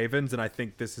beat the Ravens, and I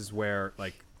think this is where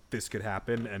this could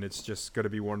happen, and it's just going to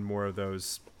be one more of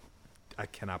those I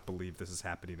cannot believe this is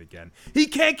happening again. He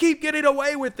can't keep getting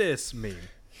away with this meme.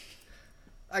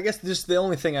 I guess just the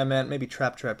only thing I meant, maybe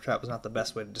trap was not the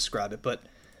best way to describe it, but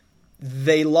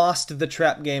they lost the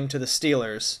trap game to the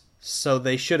Steelers, so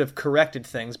they should have corrected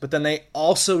things, but then they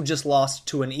also just lost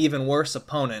to an even worse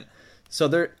opponent.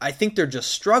 So I think they're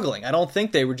just struggling. I don't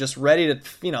think they were just ready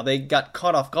to, they got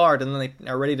caught off guard and then they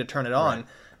are ready to turn it on. Right.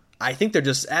 I think they're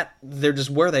just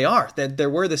where they are. They're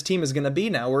where this team is going to be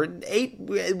now. We're 8.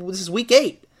 This is week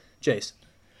 8, Jace.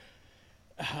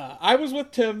 I was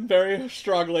with Tim very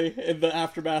strongly in the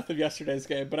aftermath of yesterday's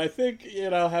game, but I think,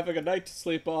 having a night to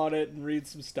sleep on it and read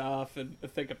some stuff and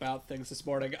think about things this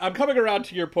morning, I'm coming around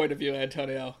to your point of view,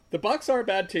 Antonio. The Bucs are a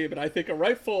bad team, and I think a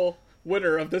rightful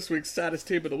winner of this week's saddest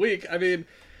team of the week. I mean,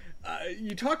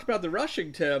 you talked about the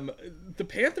rushing, Tim. The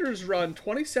Panthers run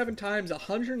 27 times,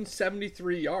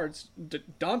 173 yards.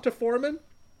 Donta Foreman,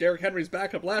 Derrick Henry's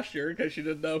backup last year, in case you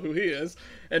didn't know who he is,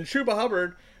 and Chuba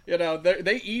Hubbard,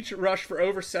 they each rush for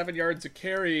over 7 yards a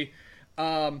carry.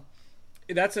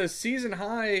 That's a season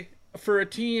high for a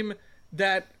team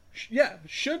that,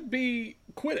 should be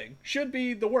quitting, should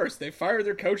be the worst. They fired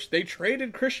their coach. They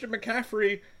traded Christian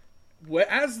McCaffrey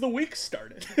as the week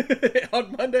started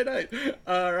on Monday night.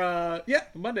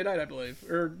 Monday night, I believe.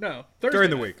 Or no, Thursday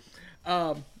during the night.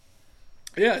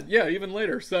 Week. Even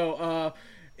later. So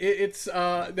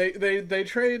they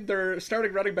trade their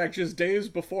starting running back just days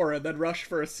before and then rush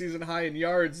for a season high in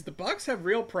yards. The Bucs have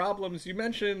real problems. You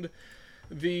mentioned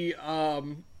the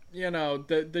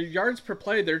the yards per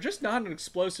play. They're just not an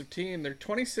explosive team. They're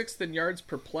 26th in yards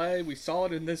per play. We saw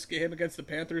it in this game against the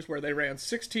Panthers where they ran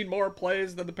 16 more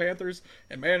plays than the Panthers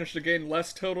and managed to gain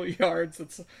less total yards.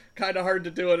 It's kind of hard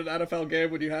to do in an NFL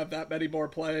game when you have that many more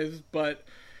plays, but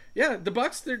yeah, the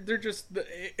Bucs, they're just,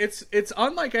 it's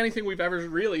unlike anything we've ever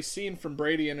really seen from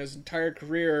Brady in his entire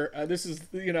career. This is,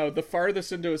 the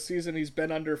farthest into a season he's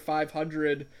been under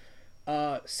 500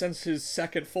 since his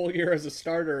second full year as a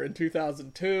starter in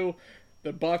 2002.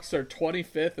 The Bucs are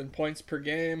 25th in points per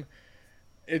game.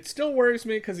 It still worries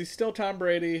me because he's still Tom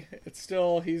Brady.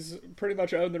 He's pretty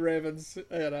much owned the Ravens,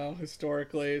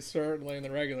 historically, certainly in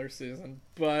the regular season.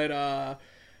 But,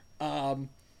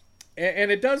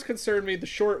 and it does concern me. The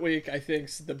short week, I think,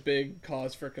 is the big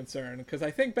cause for concern. Because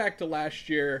I think back to last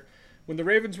year when the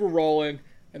Ravens were rolling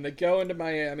and they go into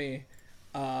Miami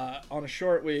on a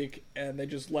short week and they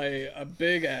just lay a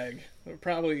big egg.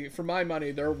 Probably, for my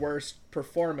money, their worst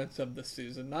performance of the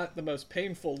season. Not the most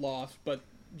painful loss, but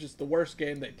just the worst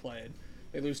game they played.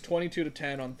 They lose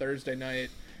 22-10 on Thursday night.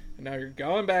 And now you're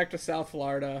going back to South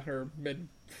Florida or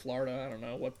mid-Florida. I don't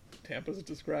know what Tampa's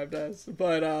described as,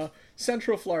 but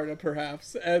Central Florida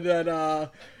perhaps, and then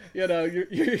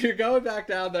you're going back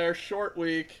down there short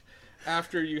week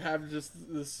after you have just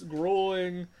this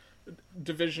grueling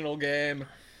divisional game,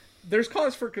 there's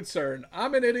cause for concern.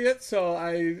 I'm an idiot, so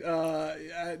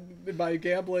my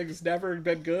gambling's never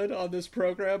been good on this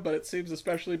program, but it seems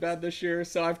especially bad this year.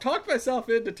 So I've talked myself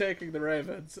into taking the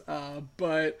Ravens,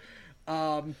 but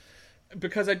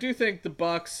because I do think the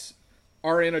Bucks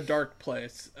are in a dark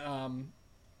place.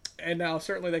 And now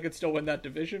certainly they could still win that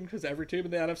division because every team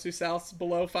in the NFC South is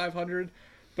below 500.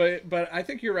 But I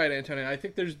think you're right, Antonio. I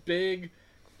think there's big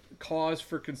cause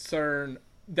for concern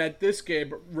that this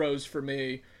game rose for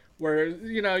me, where,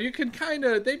 you can kind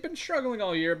of, they've been struggling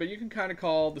all year, but you can kind of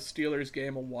call the Steelers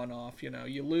game a one-off.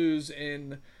 You lose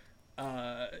in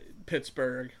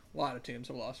Pittsburgh. A lot of teams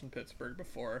have lost in Pittsburgh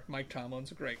before. Mike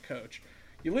Tomlin's a great coach.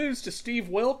 You lose to Steve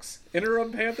Wilkes,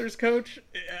 interim Panthers coach,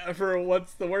 for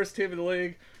what's the worst team in the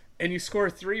league, and you score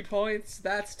 3 points.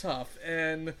 That's tough.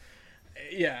 And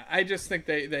yeah, I just think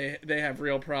they have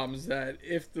real problems. That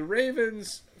if the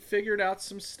Ravens figured out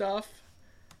some stuff,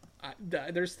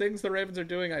 there's things the Ravens are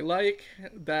doing I like.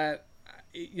 That,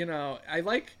 I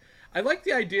like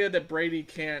the idea that Brady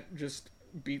can't just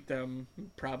beat them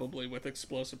probably with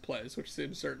explosive plays, which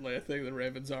seems certainly a thing the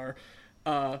Ravens are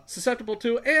susceptible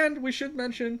to. And we should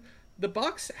mention the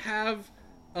Bucks have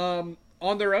on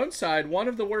their own side one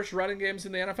of the worst running games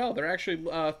in the NFL. They're actually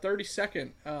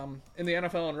 32nd in the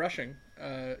NFL in rushing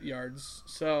yards.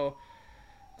 So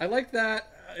I like that.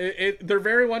 They're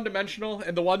very one-dimensional,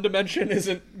 and the one dimension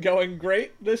isn't going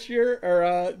great this year,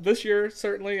 or this year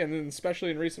certainly, and then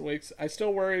especially in recent weeks. I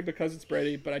still worry because it's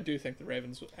Brady, but I do think the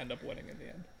Ravens end up winning in the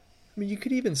end. I mean, you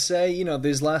could even say,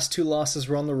 these last 2 losses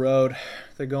were on the road.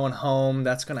 They're going home.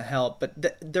 That's going to help.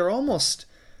 But they've almost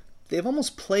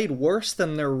played worse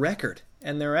than their record,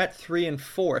 and they're at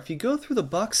 3-4. If you go through the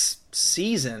Bucks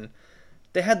season,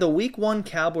 they had the Week 1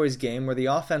 Cowboys game where the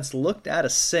offense looked at a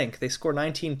sink. They scored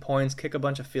 19 points, kick a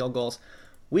bunch of field goals.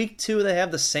 Week 2, they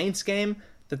have the Saints game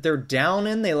that they're down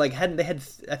in. They had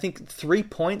I think 3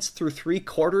 points through 3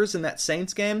 quarters in that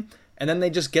Saints game. And then they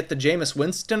just get the Jameis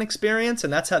Winston experience,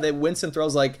 and that's how Winston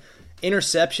throws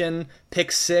interception,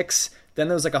 pick 6. Then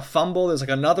there was a fumble. There's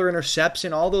another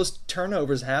interception. All those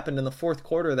turnovers happened in the fourth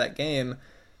quarter of that game.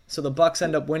 So the Bucks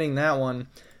end up winning that one.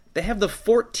 They have the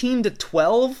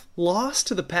 14-12 loss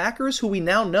to the Packers, who we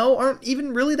now know aren't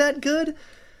even really that good.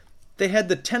 They had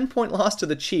the 10-point loss to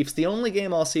the Chiefs, the only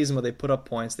game all season where they put up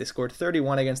points. They scored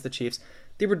 31 against the Chiefs.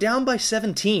 They were down by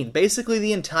 17, basically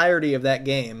the entirety of that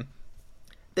game.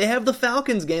 They have the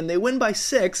Falcons game. They win by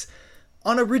 6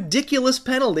 on a ridiculous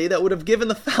penalty that would have given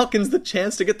the Falcons the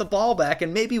chance to get the ball back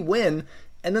and maybe win,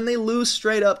 and then they lose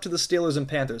straight up to the Steelers and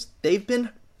Panthers. They've been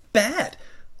bad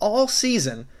all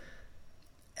season.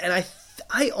 And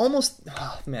I almost,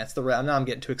 it's now I'm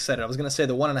getting too excited. I was going to say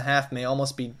the 1.5 may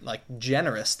almost be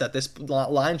generous, that this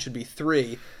line should be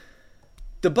 3.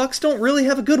 The Bucks don't really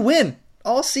have a good win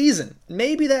all season.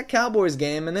 Maybe that Cowboys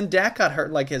game, and then Dak got hurt.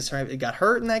 He got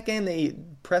hurt in that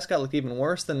game. Prescott looked even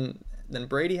worse than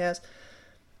Brady has.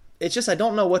 It's just I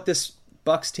don't know what this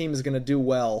Bucks team is going to do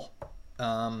well.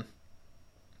 And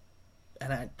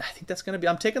I think that's going to be.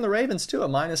 I'm taking the Ravens too, a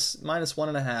minus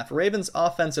 1.5. Ravens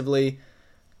offensively,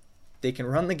 they can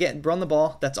run the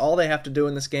ball. That's all they have to do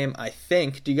in this game, I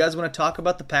think. Do you guys want to talk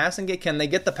about the passing game? Can they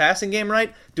get the passing game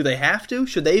right? Do they have to?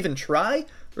 Should they even try?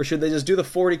 Or should they just do the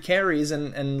 40 carries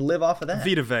and live off of that?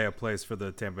 Vita Vea plays for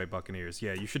the Tampa Bay Buccaneers.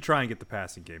 Yeah, you should try and get the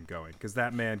passing game going, because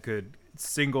that man could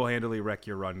single-handedly wreck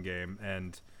your run game.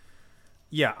 And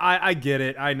yeah, I get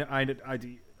it.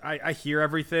 I hear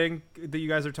everything that you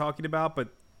guys are talking about, but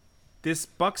this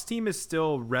Bucs team is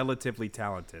still relatively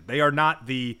talented. They are not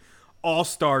the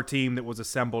all-star team that was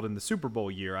assembled in the Super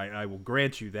Bowl year. I will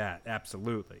grant you that,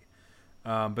 absolutely.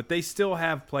 But they still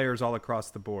have players all across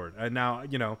the board. And now,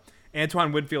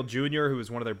 Antoine Winfield Jr., who is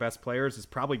one of their best players, is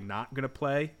probably not going to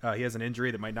play. He has an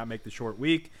injury that might not make the short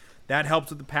week. That helps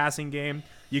with the passing game.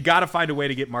 You got to find a way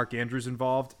to get Mark Andrews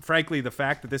involved. Frankly, the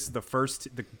fact that this is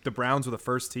the Browns were the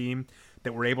first team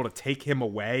that were able to take him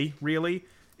away, really,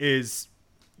 is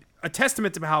a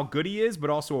testament to how good he is, but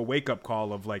also a wake-up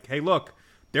call of hey, look,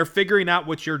 they're figuring out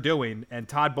what you're doing, and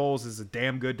Todd Bowles is a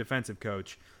damn good defensive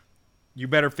coach. You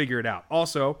better figure it out.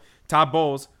 Also, Todd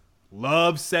Bowles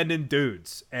loves sending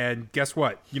dudes. And guess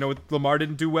what? You know what Lamar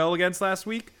didn't do well against last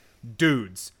week?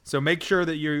 Dudes. So make sure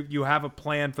that you have a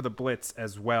plan for the blitz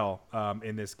as well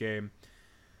in this game.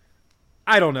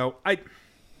 I don't know.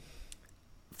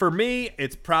 For me,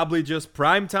 it's probably just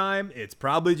prime time. It's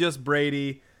probably just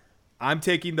Brady. I'm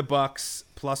taking the Bucks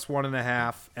plus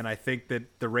 1.5, and I think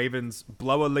that the Ravens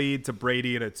blow a lead to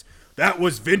Brady, and that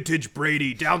was vintage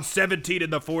Brady, down 17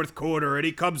 in the fourth quarter, and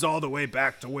he comes all the way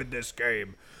back to win this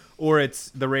game. Or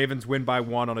it's the Ravens win by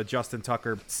 1 on a Justin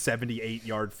Tucker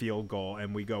 78-yard field goal,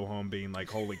 and we go home being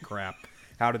holy crap,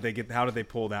 how did they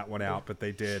pull that one out? But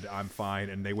they did. I'm fine,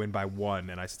 and they win by 1,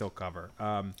 and I still cover.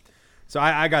 So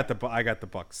I got the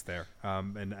Bucs there.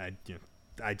 And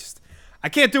I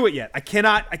can't do it yet. I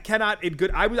cannot in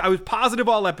good. I was positive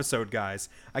all episode, guys.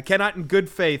 I cannot in good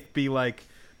faith be like,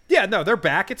 yeah, no, they're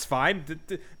back. It's fine.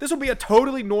 This will be a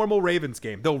totally normal Ravens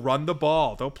game. They'll run the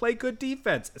ball. They'll play good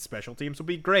defense. Special teams will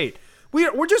be great.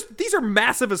 We're just, these are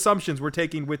massive assumptions we're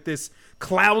taking with this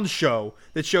clown show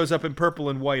that shows up in purple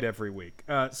and white every week.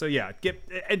 So yeah,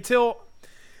 until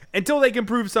they can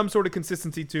prove some sort of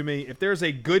consistency to me. If there's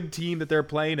a good team that they're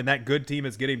playing and that good team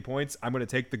is getting points, I'm going to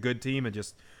take the good team and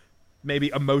just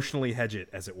maybe emotionally hedge it,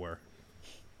 as it were.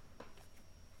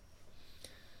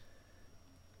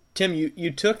 Tim,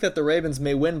 you took that the Ravens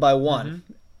may win by 1,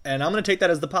 and I'm going to take that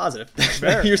as the positive.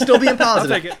 Fair. You're still being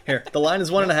positive. I'll take it. Here, the line is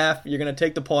 1.5. You're going to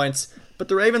take the points, but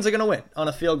the Ravens are going to win on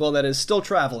a field goal that is still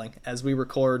traveling as we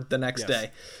record the next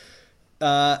day.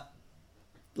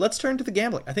 Let's turn to the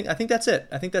gambling. I think that's it.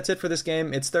 I think that's it for this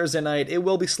game. It's Thursday night. It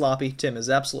will be sloppy. Tim is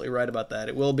absolutely right about that.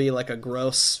 It will be like a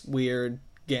gross, weird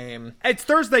game. It's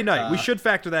Thursday night. We should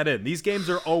factor that in. These games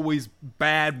are always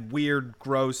bad, weird,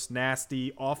 gross,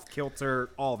 nasty, off-kilter,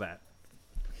 all that.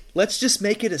 Let's just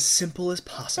make it as simple as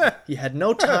possible. You had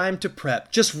no time to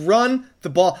prep. Just run the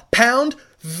ball. Pound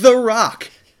the rock.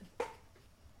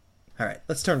 All right,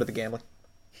 let's turn to the gambling.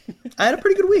 I had a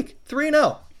pretty good week.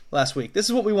 3-0 last week. This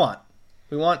is what we want.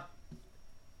 We want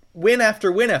win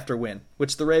after win after win,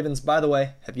 which the Ravens, by the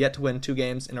way, have yet to win 2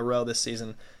 games in a row this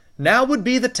season. Now would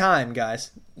be the time,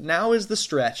 guys. Now is the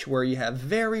stretch where you have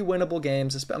very winnable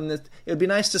games. It would be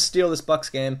nice to steal this Bucs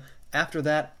game. After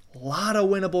that, a lot of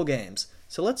winnable games.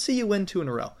 So let's see you win 2 in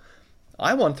a row.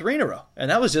 I won 3 in a row, and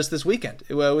that was just this weekend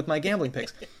with my gambling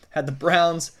picks. Had the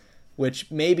Browns, which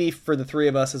maybe for the 3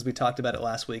 of us, as we talked about it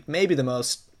last week, maybe the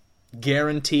most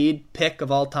guaranteed pick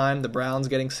of all time. The Browns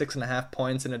getting 6.5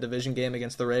 points in a division game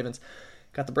against the Ravens.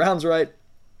 Got the Browns right,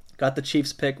 got the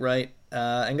Chiefs pick right,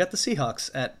 and got the Seahawks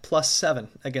at +7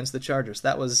 against the Chargers.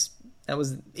 That was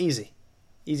easy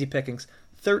pickings.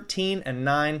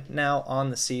 13-9 now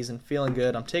on the season, feeling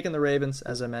good. I'm taking the Ravens,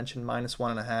 as I mentioned,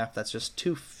 -1.5. That's just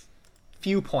too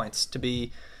few points to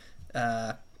be,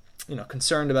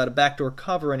 concerned about a backdoor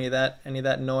cover, any of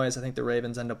that noise. I think the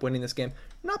Ravens end up winning this game,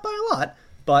 not by a lot,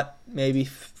 but maybe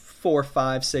 4,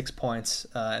 5, 6 points,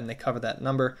 and they cover that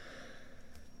number.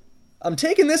 I'm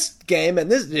taking this game,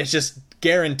 and this is just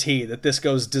guaranteed that this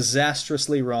goes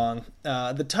disastrously wrong.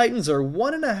 The Titans are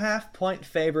 1.5-point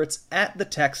favorites at the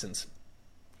Texans.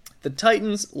 The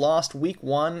Titans lost Week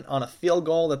 1 on a field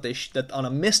goal on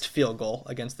a missed field goal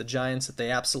against the Giants that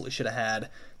they absolutely should have had.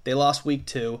 They lost Week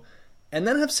 2, and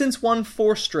then have since won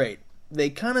 4 straight. They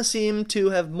kind of seem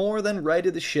to have more than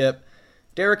righted the ship.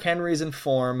 Derrick Henry's in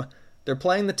form. They're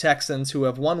playing the Texans, who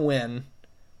have 1 win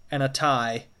and a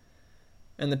tie.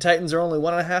 And the Titans are only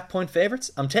 1.5-point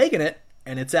favorites. I'm taking it,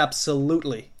 and it's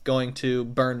absolutely going to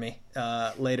burn me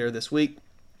later this week.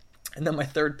 And then my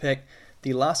third pick,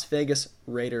 the Las Vegas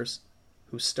Raiders,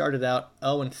 who started out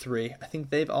 0-3. I think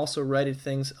they've also righted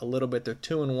things a little bit. They're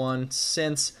 2-1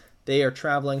 since they are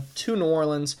traveling to New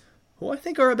Orleans, who I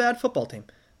think are a bad football team.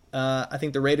 I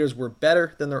think the Raiders were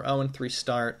better than their 0-3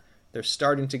 start. They're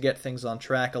starting to get things on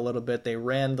track a little bit. They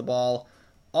ran the ball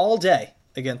all day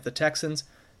against the Texans,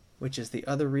 which is the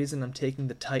other reason I'm taking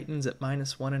the Titans at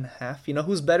 -1.5. You know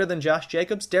who's better than Josh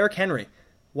Jacobs? Derrick Henry.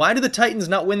 Why do the Titans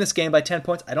not win this game by 10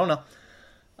 points? I don't know.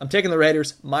 I'm taking the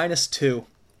Raiders -2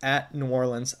 at New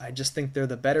Orleans. I just think they're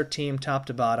the better team top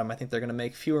to bottom. I think they're going to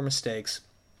make fewer mistakes.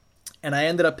 And I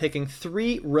ended up picking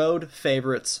 3 road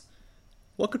favorites.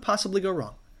 What could possibly go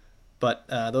wrong? But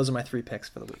those are my 3 picks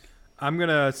for the week.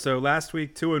 So last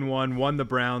week, 2-1, won the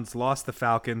Browns, lost the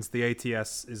Falcons. The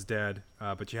ATS is dead,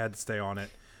 but you had to stay on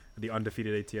it, the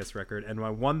undefeated ATS record. And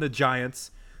I won the Giants,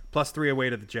 +3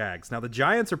 away to the Jags. Now, the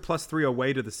Giants are +3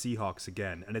 away to the Seahawks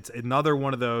again, and it's another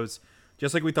one of those,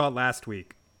 just like we thought last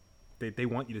week, they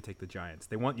want you to take the Giants.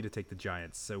 They want you to take the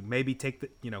Giants. So maybe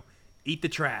eat the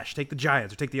trash, take the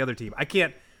Giants, or take the other team.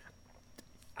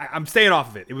 I'm staying off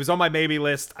of it. It was on my maybe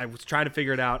list. I was trying to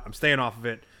figure it out. I'm staying off of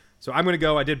it. So I'm going to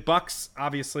go. I did Bucks,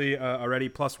 obviously, already,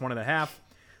 +1.5.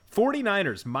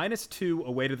 49ers, -2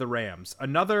 away to the Rams.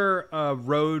 Another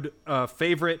road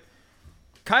favorite.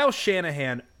 Kyle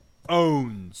Shanahan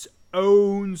owns,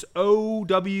 OWNS.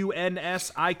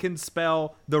 I can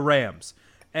spell the Rams.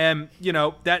 And,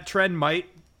 that trend might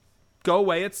go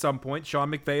away at some point.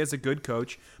 Sean McVay is a good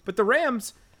coach. But the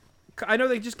Rams, I know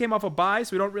they just came off a bye,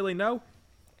 so we don't really know.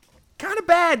 Kind of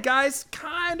bad, guys.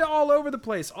 Kind of all over the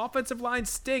place. Offensive line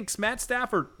stinks. Matt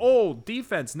Stafford, old.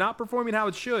 Defense not performing how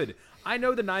it should. I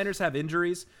know the Niners have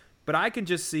injuries. but I can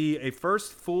just see a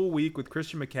first full week with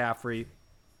Christian McCaffrey,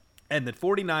 and the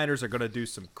 49ers are going to do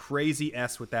some crazy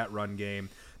S with that run game.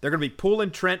 They're going to be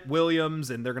pulling Trent Williams,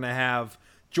 and they're going to have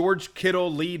George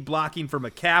Kittle lead blocking for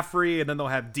McCaffrey, and then they'll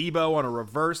have Debo on a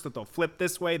reverse that they'll flip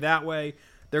this way, that way.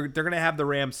 They're going to have the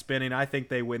Rams spinning. I think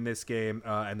they win this game,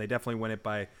 and they definitely win it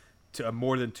by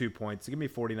more than 2 points. So give me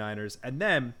 49ers. And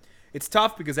then it's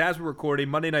tough because as we're recording,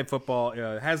 Monday Night Football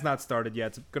has not started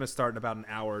yet. It's going to start in about an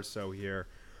hour or so here.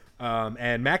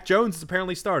 And Mac Jones is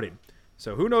apparently starting.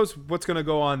 So who knows what's going to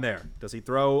go on there? Does he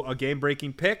throw a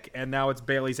game-breaking pick, and now it's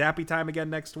Bailey Zappi time again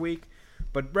next week?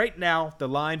 But right now, the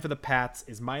line for the Pats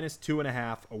is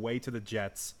 -2.5 away to the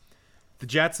Jets. The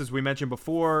Jets, as we mentioned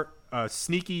before, a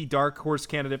sneaky dark horse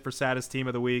candidate for saddest team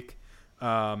of the week.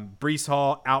 Breece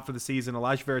Hall out for the season.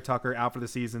 Elijah Vera Tucker out for the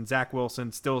season. Zach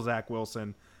Wilson, still Zach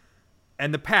Wilson.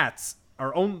 And the Pats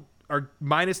are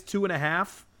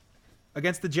 -2.5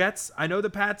 against the Jets. I know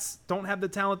the Pats don't have the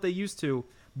talent they used to.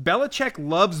 Belichick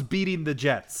loves beating the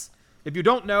Jets. If you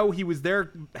don't know, he was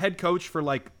their head coach for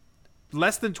like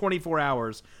less than 24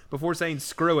 hours before saying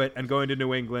screw it and going to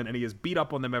New England, and he has beat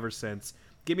up on them ever since.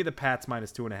 Give me the Pats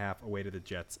 -2.5 away to the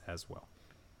Jets as well.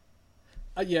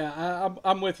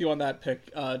 I'm with you on that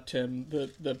pick, Tim.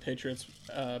 The Patriots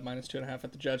 -2.5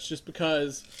 at the Jets, just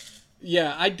because.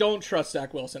 Yeah, I don't trust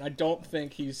Zach Wilson. I don't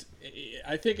think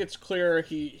I think it's clear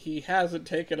he hasn't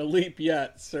taken a leap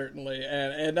yet, certainly,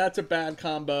 and that's a bad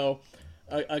combo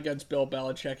against Bill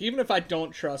Belichick. Even if I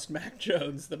don't trust Mac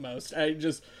Jones the most, I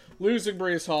just losing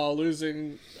Breece Hall,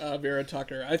 losing Vera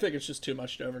Tucker. I think it's just too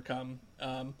much to overcome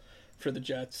for the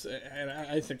Jets, and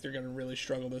I think they're going to really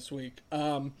struggle this week.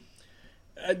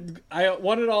 I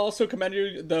wanted to also commend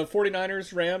you, the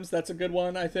 49ers Rams. That's a good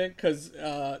one, I think, because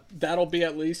that'll be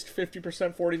at least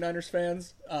 50% 49ers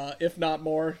fans, if not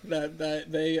more. That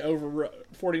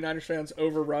 49ers fans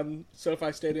overrun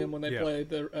SoFi Stadium when they play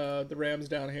the Rams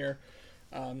down here.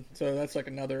 So that's like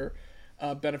another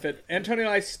benefit. Antonio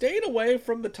and I stayed away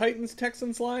from the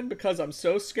Titans-Texans line because I'm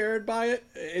so scared by it.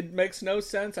 It makes no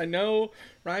sense. I know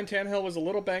Ryan Tannehill was a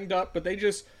little banged up, but they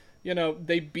just,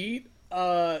 they beat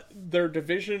their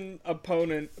division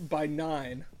opponent by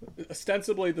 9,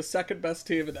 ostensibly the second best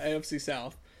team in the AFC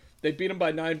South. They beat them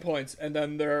by 9 points, and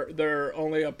then they're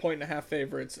only a 1.5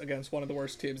 favorites against one of the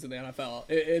worst teams in the NFL.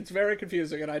 It's very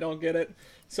confusing, and I don't get it.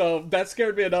 So that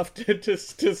scared me enough to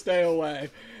stay away.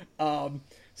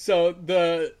 So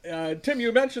Tim,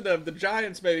 you mentioned the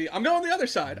Giants. Maybe I'm going the other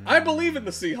side. I believe in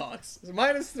the Seahawks. It's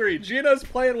 -3. Gino's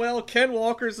playing well. Ken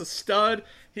Walker's a stud.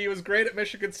 He was great at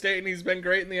Michigan State, and he's been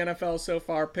great in the NFL so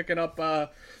far, picking up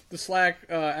the slack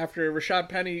after Rashad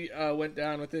Penny went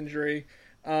down with injury.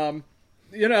 I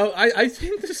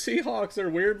think the Seahawks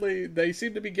are they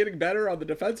seem to be getting better on the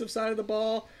defensive side of the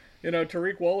ball.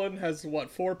 Tariq Woolen has,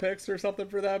 4 picks or something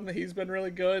for them. He's been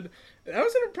really good. That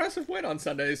was an impressive win on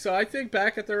Sunday. So I think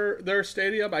back at their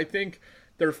stadium, I think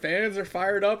their fans are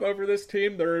fired up over this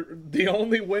team. They're the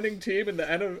only winning team in the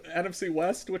NFC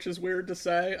West, which is weird to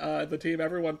say. The team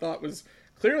everyone thought was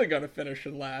clearly going to finish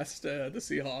in last, the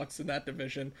Seahawks in that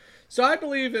division. So I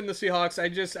believe in the Seahawks.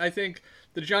 I think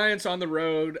the Giants on the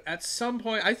road, at some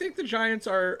point, I think the Giants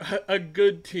are a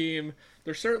good team.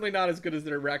 They're certainly not as good as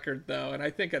their record, though, and I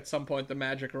think at some point the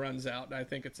magic runs out, and I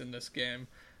think it's in this game.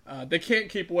 They can't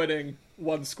keep winning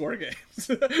one-score games.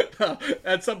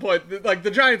 At some point,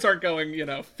 the Giants aren't going,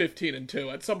 15-2.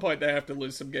 At some point, they have to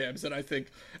lose some games, and I think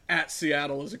at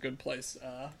Seattle is a good place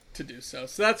to do so.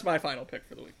 So that's my final pick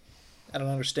for the week. I don't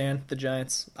understand the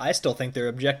Giants. I still think they're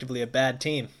objectively a bad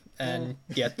team, and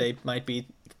yet they might be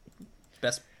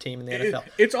best team in the NFL.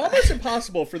 It's almost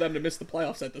impossible for them to miss the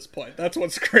playoffs at this point. That's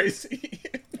what's crazy.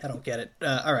 I don't get it.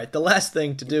 All right, the last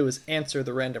thing to do is answer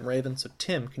the random Raven. So,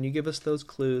 Tim, can you give us those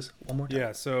clues one more time?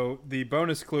 Yeah, so the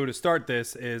bonus clue to start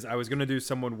this is I was going to do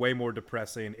someone way more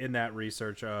depressing in that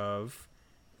research of,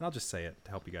 and I'll just say it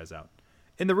to help you guys out.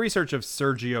 In the research of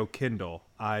Sergio Kindle,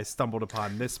 I stumbled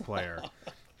upon this player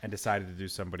and decided to do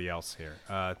somebody else here.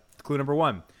 Clue number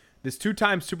 1. This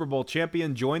 2-time Super Bowl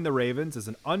champion joined the Ravens as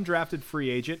an undrafted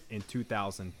free agent in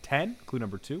 2010. Clue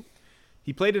number 2.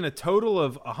 He played in a total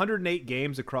of 108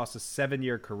 games across a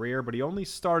 7-year career, but he only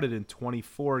started in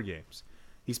 24 games.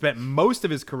 He spent most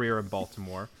of his career in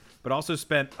Baltimore, but also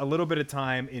spent a little bit of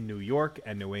time in New York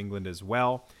and New England as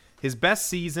well. His best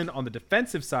season on the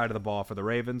defensive side of the ball for the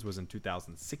Ravens was in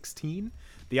 2016.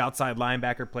 The outside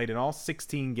linebacker played in all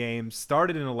 16 games,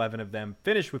 started in 11 of them,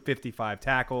 finished with 55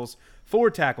 tackles, 4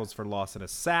 tackles for loss and a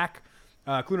sack.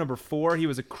 Clue number 4, he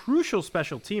was a crucial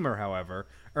special teamer, however,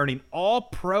 earning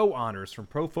all-pro honors from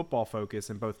Pro Football Focus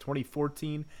in both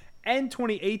 2014 and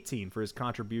 2018 for his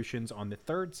contributions on the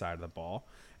third side of the ball.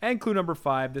 And clue number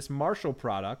 5, this Marshall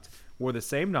product wore the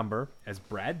same number as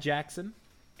Brad Jackson,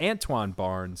 Antoine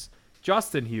Barnes,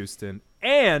 Justin Houston,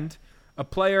 and a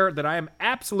player that I am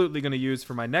absolutely going to use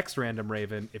for my next Random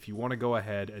Raven if you want to go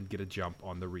ahead and get a jump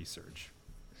on the research.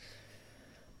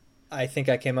 I think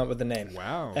I came up with the name.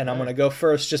 Wow. And I'm going to go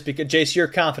first just because, Jace, you're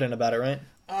confident about it, right?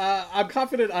 I'm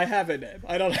confident I have a name.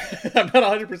 I'm not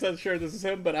 100% sure this is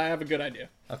him, but I have a good idea.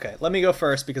 Okay, let me go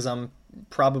first because I'm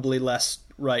probably less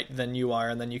right than you are,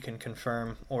 and then you can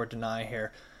confirm or deny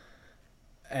here.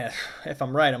 If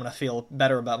I'm right, I'm going to feel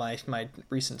better about my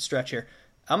recent stretch here.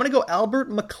 I'm going to go Albert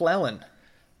McClellan.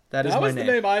 That is my name. That was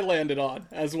the name I landed on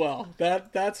as well.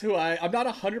 That's who I'm not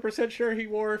 100% sure he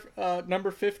wore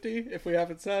number 50, if we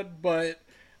haven't said, but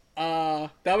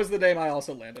that was the name I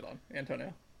also landed on,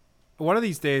 Antonio. One of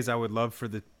these days, I would love for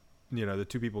the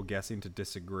two people guessing to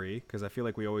disagree, because I feel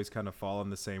like we always kind of fall on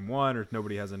the same one, or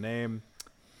nobody has a name.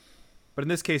 But in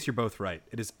this case, you're both right.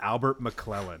 It is Albert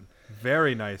McClellan.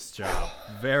 Very nice job.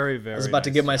 Very, very. I was about to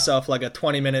nice give job. myself like a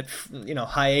 20-minute,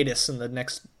 hiatus in the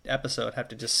next episode. Have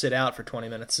to just sit out for 20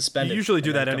 minutes, suspended. You usually do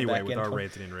and then that come anyway back with in. our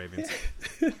Ranting and Ravens.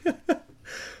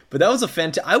 But that was a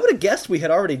fantastic. I would have guessed we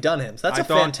had already done him. So that's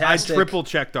fantastic. I triple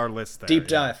checked our list there. deep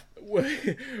dive.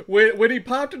 When he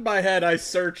popped in my head, I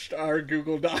searched our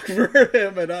Google Doc for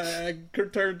him, and I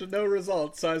returned to no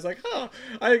results. So I was like, "Oh,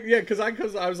 because I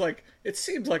was like, it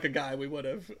seems like a guy we would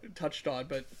have touched on."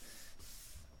 But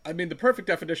I mean, the perfect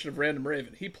definition of Random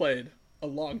Raven. He played a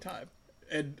long time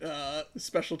and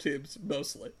special teams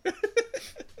mostly.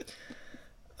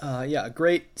 Yeah,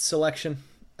 great selection,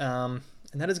 and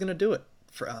that is going to do it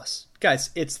for us,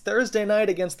 guys. It's Thursday night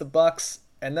against the Bucks.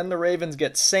 And then the Ravens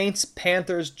get Saints,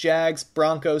 Panthers, Jags,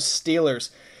 Broncos,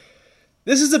 Steelers.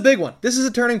 This is a big one. This is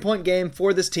a turning point game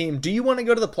for this team. Do you want to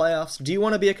go to the playoffs? Do you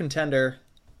want to be a contender?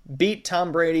 Beat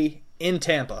Tom Brady in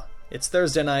Tampa. It's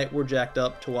Thursday night. We're jacked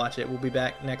up to watch it. We'll be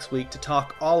back next week to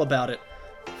talk all about it.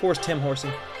 For Tim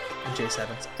Horson and Jace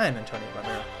Evans, I am Antonio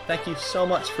Barbero. Thank you so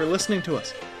much for listening to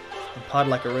us. And Pod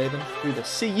Like a Raven, we will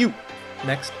see you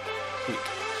next week.